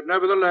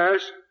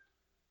nevertheless,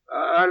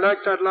 I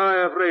like that lie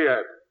of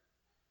Rahab.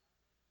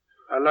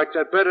 I like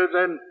that better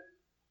than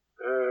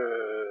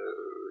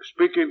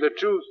speaking the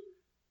truth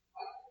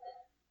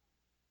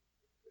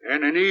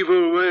in an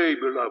evil way,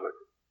 beloved.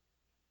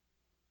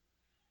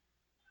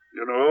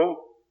 You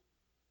know,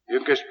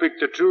 you can speak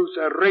the truth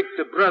and rake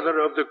the brother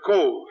of the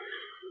coals.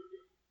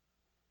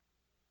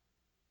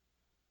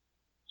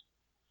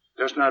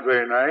 That's not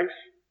very nice.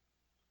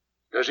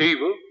 That's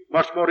evil,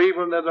 much more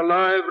evil than the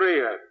lie of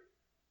Rahab.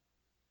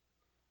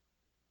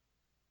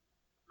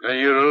 And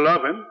you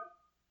love him.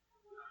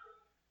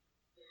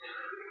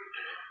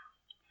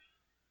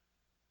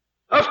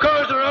 Of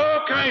course, there are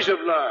all kinds of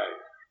lies.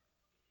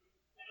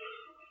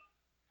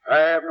 I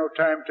have no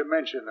time to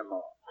mention them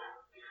all.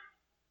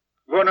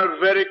 One of the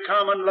very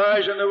common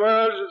lies in the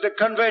world is the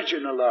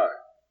conventional lie.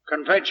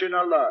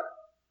 Conventional lie.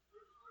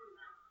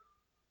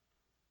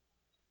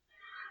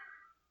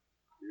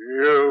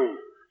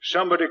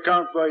 Somebody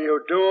comes by your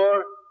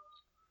door,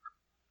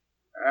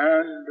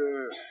 and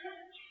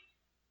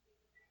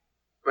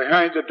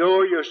behind the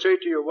door you say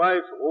to your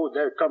wife, oh,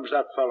 there comes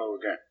that fellow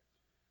again.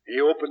 And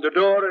you open the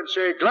door and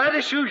say, glad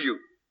to see you.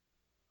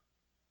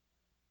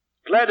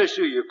 Glad to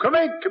see you. Come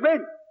in, come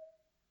in.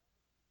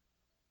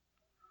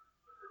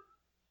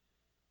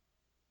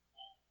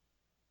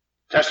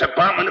 That's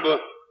abominable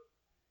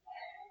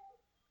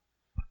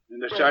in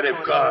the sight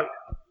of God.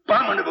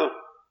 Abominable.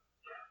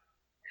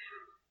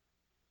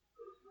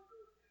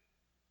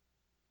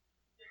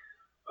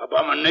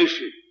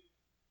 Abomination.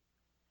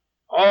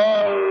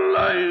 All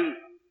lying,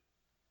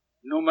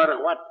 no matter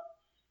what,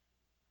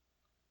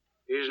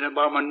 is an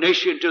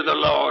abomination to the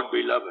Lord,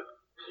 beloved.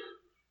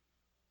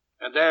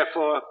 And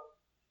therefore,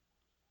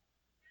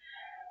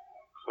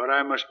 for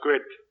I must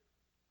quit.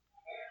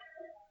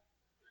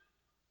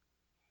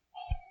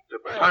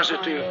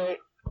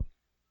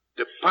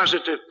 The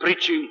positive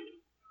preaching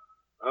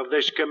of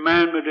this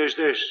commandment is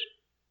this: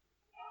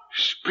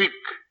 speak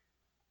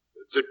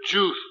the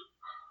truth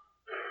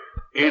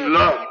in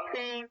love.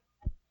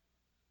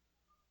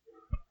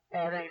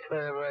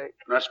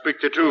 Not speak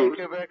the truth.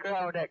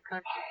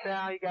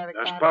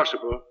 That's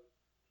possible.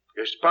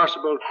 It's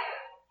possible,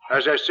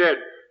 as I said,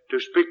 to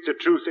speak the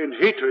truth in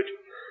hatred.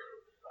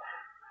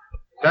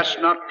 That's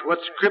not what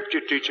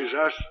Scripture teaches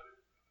us.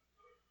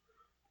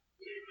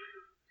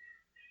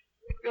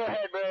 Go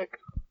ahead, Rick.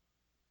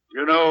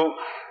 You know,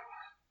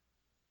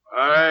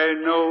 I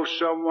know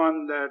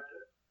someone that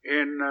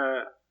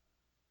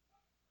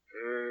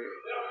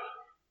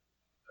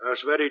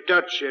was very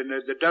Dutch. In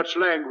the Dutch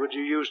language,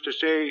 he used to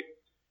say,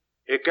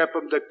 ik heb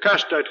hem de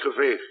kast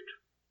uitgeveegd.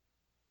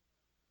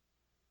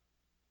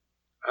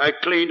 I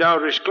cleaned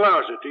out his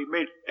closet. He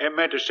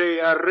meant to say,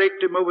 I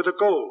raked him over the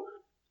coals.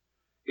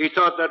 He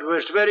thought that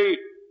was very,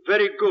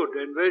 very good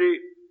and very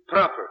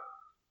proper.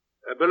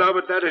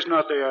 Beloved, that is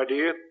not the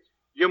idea.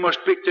 You must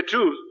speak the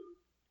truth.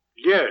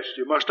 Yes,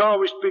 you must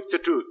always speak the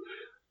truth.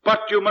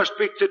 But you must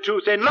speak the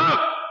truth in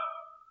love.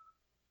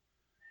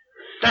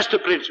 That's the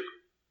principle.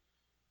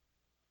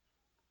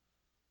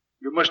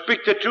 You must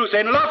speak the truth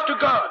in love to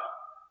God.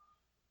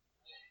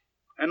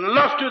 And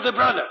love to the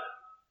brother.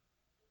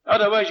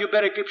 Otherwise you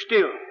better keep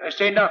still and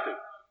say nothing.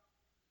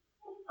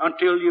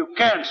 Until you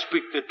can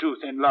speak the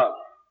truth in love.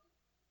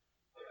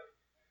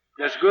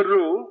 That's a good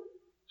rule.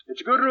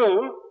 It's a good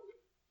rule.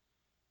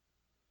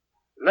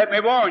 Let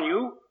me warn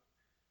you,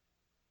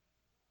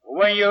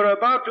 when you're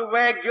about to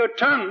wag your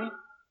tongue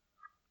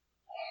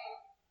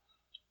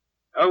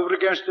over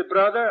against the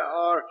brother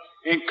or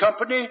in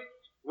company,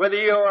 whether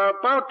you are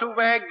about to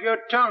wag your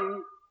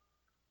tongue,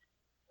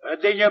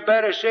 then you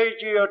better say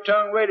to your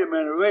tongue, wait a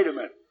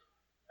minute.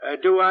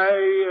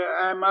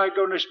 Am I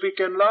going to speak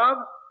in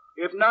love?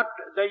 If not,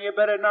 then you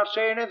better not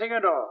say anything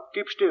at all.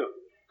 Keep still.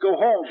 Go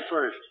home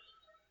first.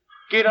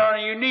 Get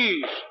on your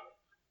knees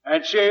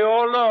and say,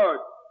 oh Lord,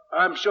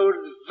 I'm so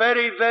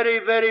very, very,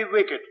 very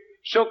wicked,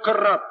 so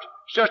corrupt,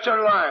 such a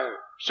liar,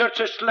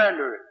 such a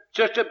slanderer,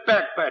 such a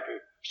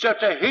backbiter,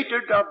 such a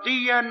hater of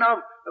thee and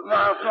of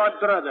my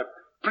brother.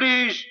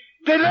 Please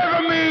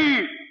deliver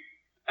me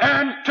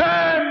and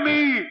turn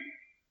me,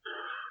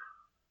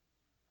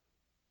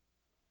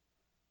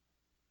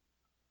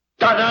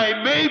 that I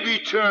may be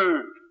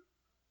turned.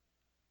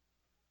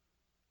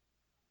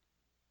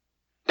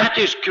 That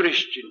is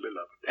Christian,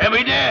 beloved. And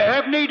we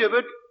have need of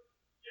it.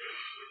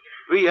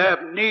 We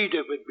have need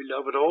of it,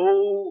 beloved.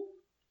 Oh,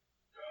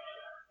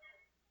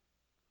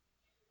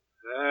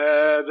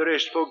 there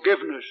is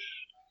forgiveness.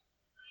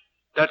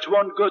 That's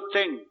one good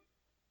thing.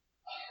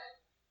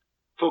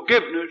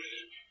 Forgiveness.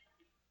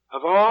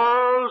 of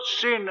all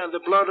sin and the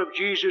blood of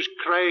Jesus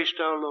Christ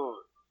our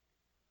Lord.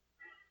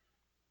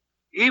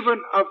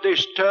 Even of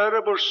this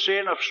terrible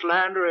sin of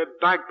slander and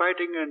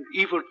backbiting and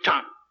evil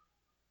tongue.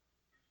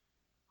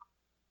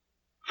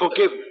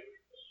 Forgive me.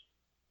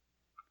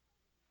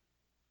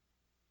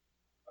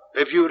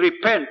 If you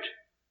repent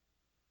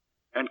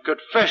and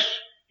confess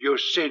your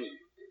sin,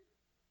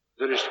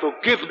 there is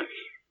forgiveness.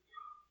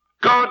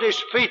 God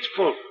is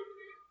faithful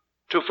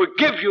to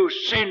forgive your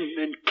sin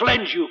and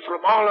cleanse you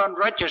from all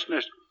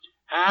unrighteousness.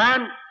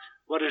 And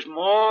what is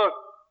more,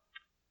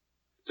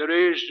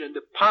 there is in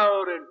the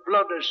power and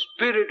blood and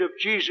Spirit of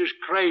Jesus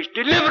Christ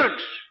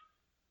deliverance.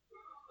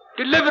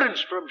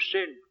 Deliverance from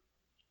sin.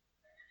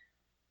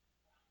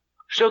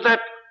 So that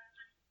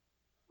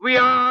we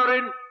are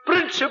in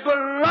principle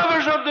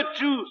lovers of the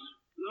truth,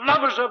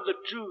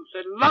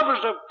 and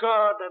lovers of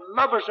God, and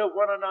lovers of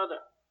one another.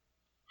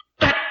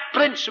 That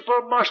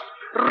principle must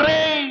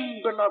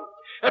reign, beloved.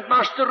 It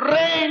must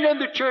reign in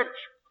the church.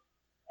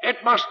 It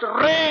must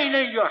reign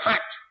in your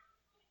heart.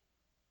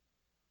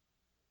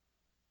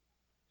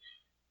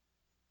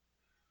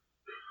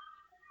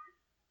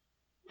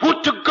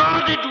 Would to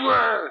God it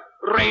were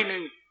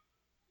reigning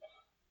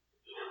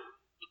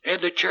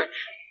in the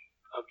church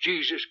of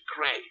Jesus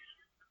Christ.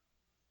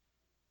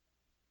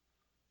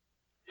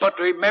 But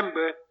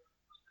remember,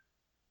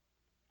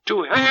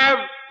 to have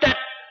that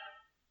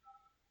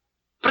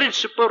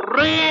principle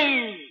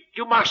reign,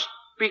 you must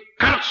be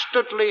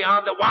constantly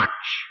on the watch.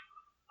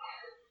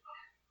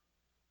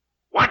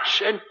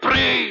 Watch and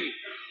pray,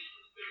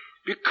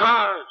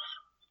 because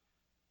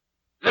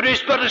there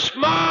is but a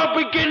small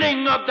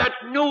beginning of that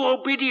new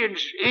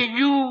obedience in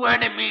you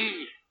and in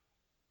me.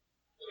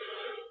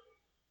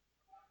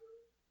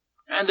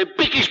 And the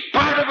biggest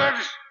part of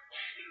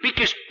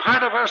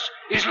us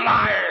is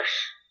liars.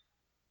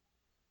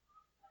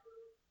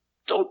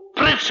 Though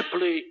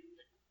principally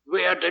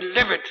we are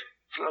delivered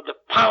from the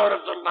power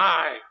of the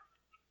lie,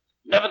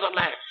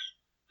 nevertheless,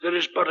 there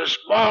is but a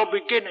small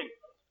beginning.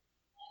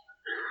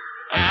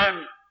 And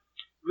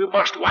we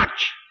must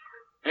watch,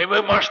 and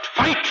we must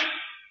fight.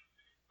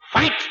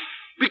 Fight,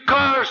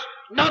 because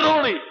not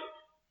only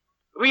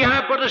we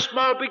have but a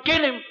small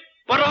beginning,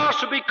 but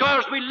also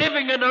because we're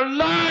living in a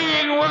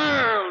lying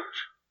world.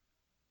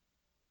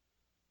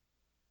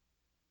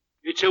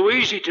 It's so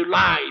easy to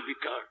lie,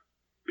 because,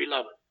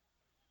 beloved.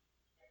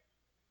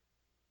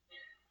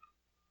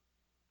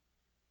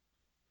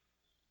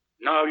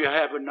 Now you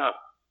have enough.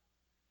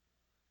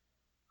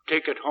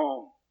 Take it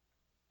home.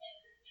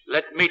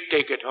 Let me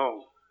take it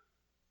home.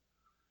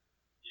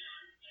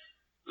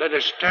 Let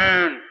us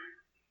turn,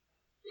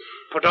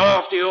 put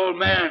off the old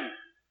man,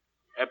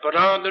 and put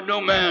on the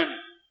new man,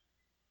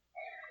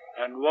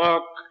 and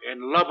walk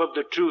in love of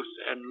the truth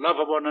and love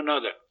of one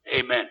another.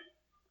 Amen.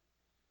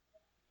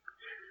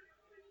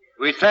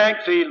 We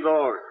thank thee,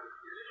 Lord,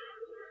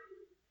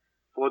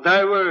 for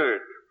thy word,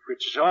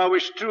 which is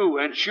always true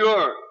and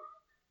sure,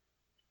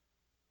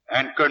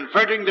 and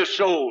converting the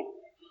soul.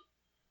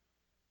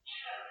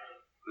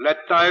 Let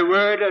thy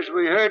word, as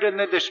we heard in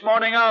this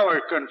morning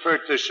hour,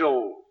 convert the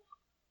soul,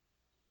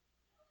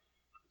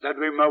 that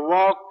we may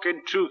walk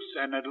in truth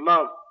and in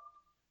love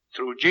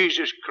through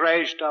Jesus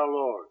Christ our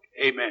Lord.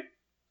 Amen.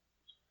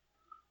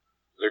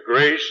 The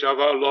grace of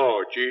our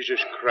Lord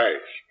Jesus Christ,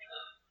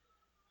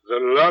 the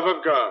love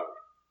of God,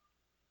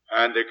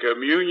 and the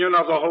communion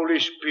of the Holy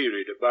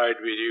Spirit abide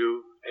with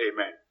you.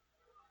 Amen.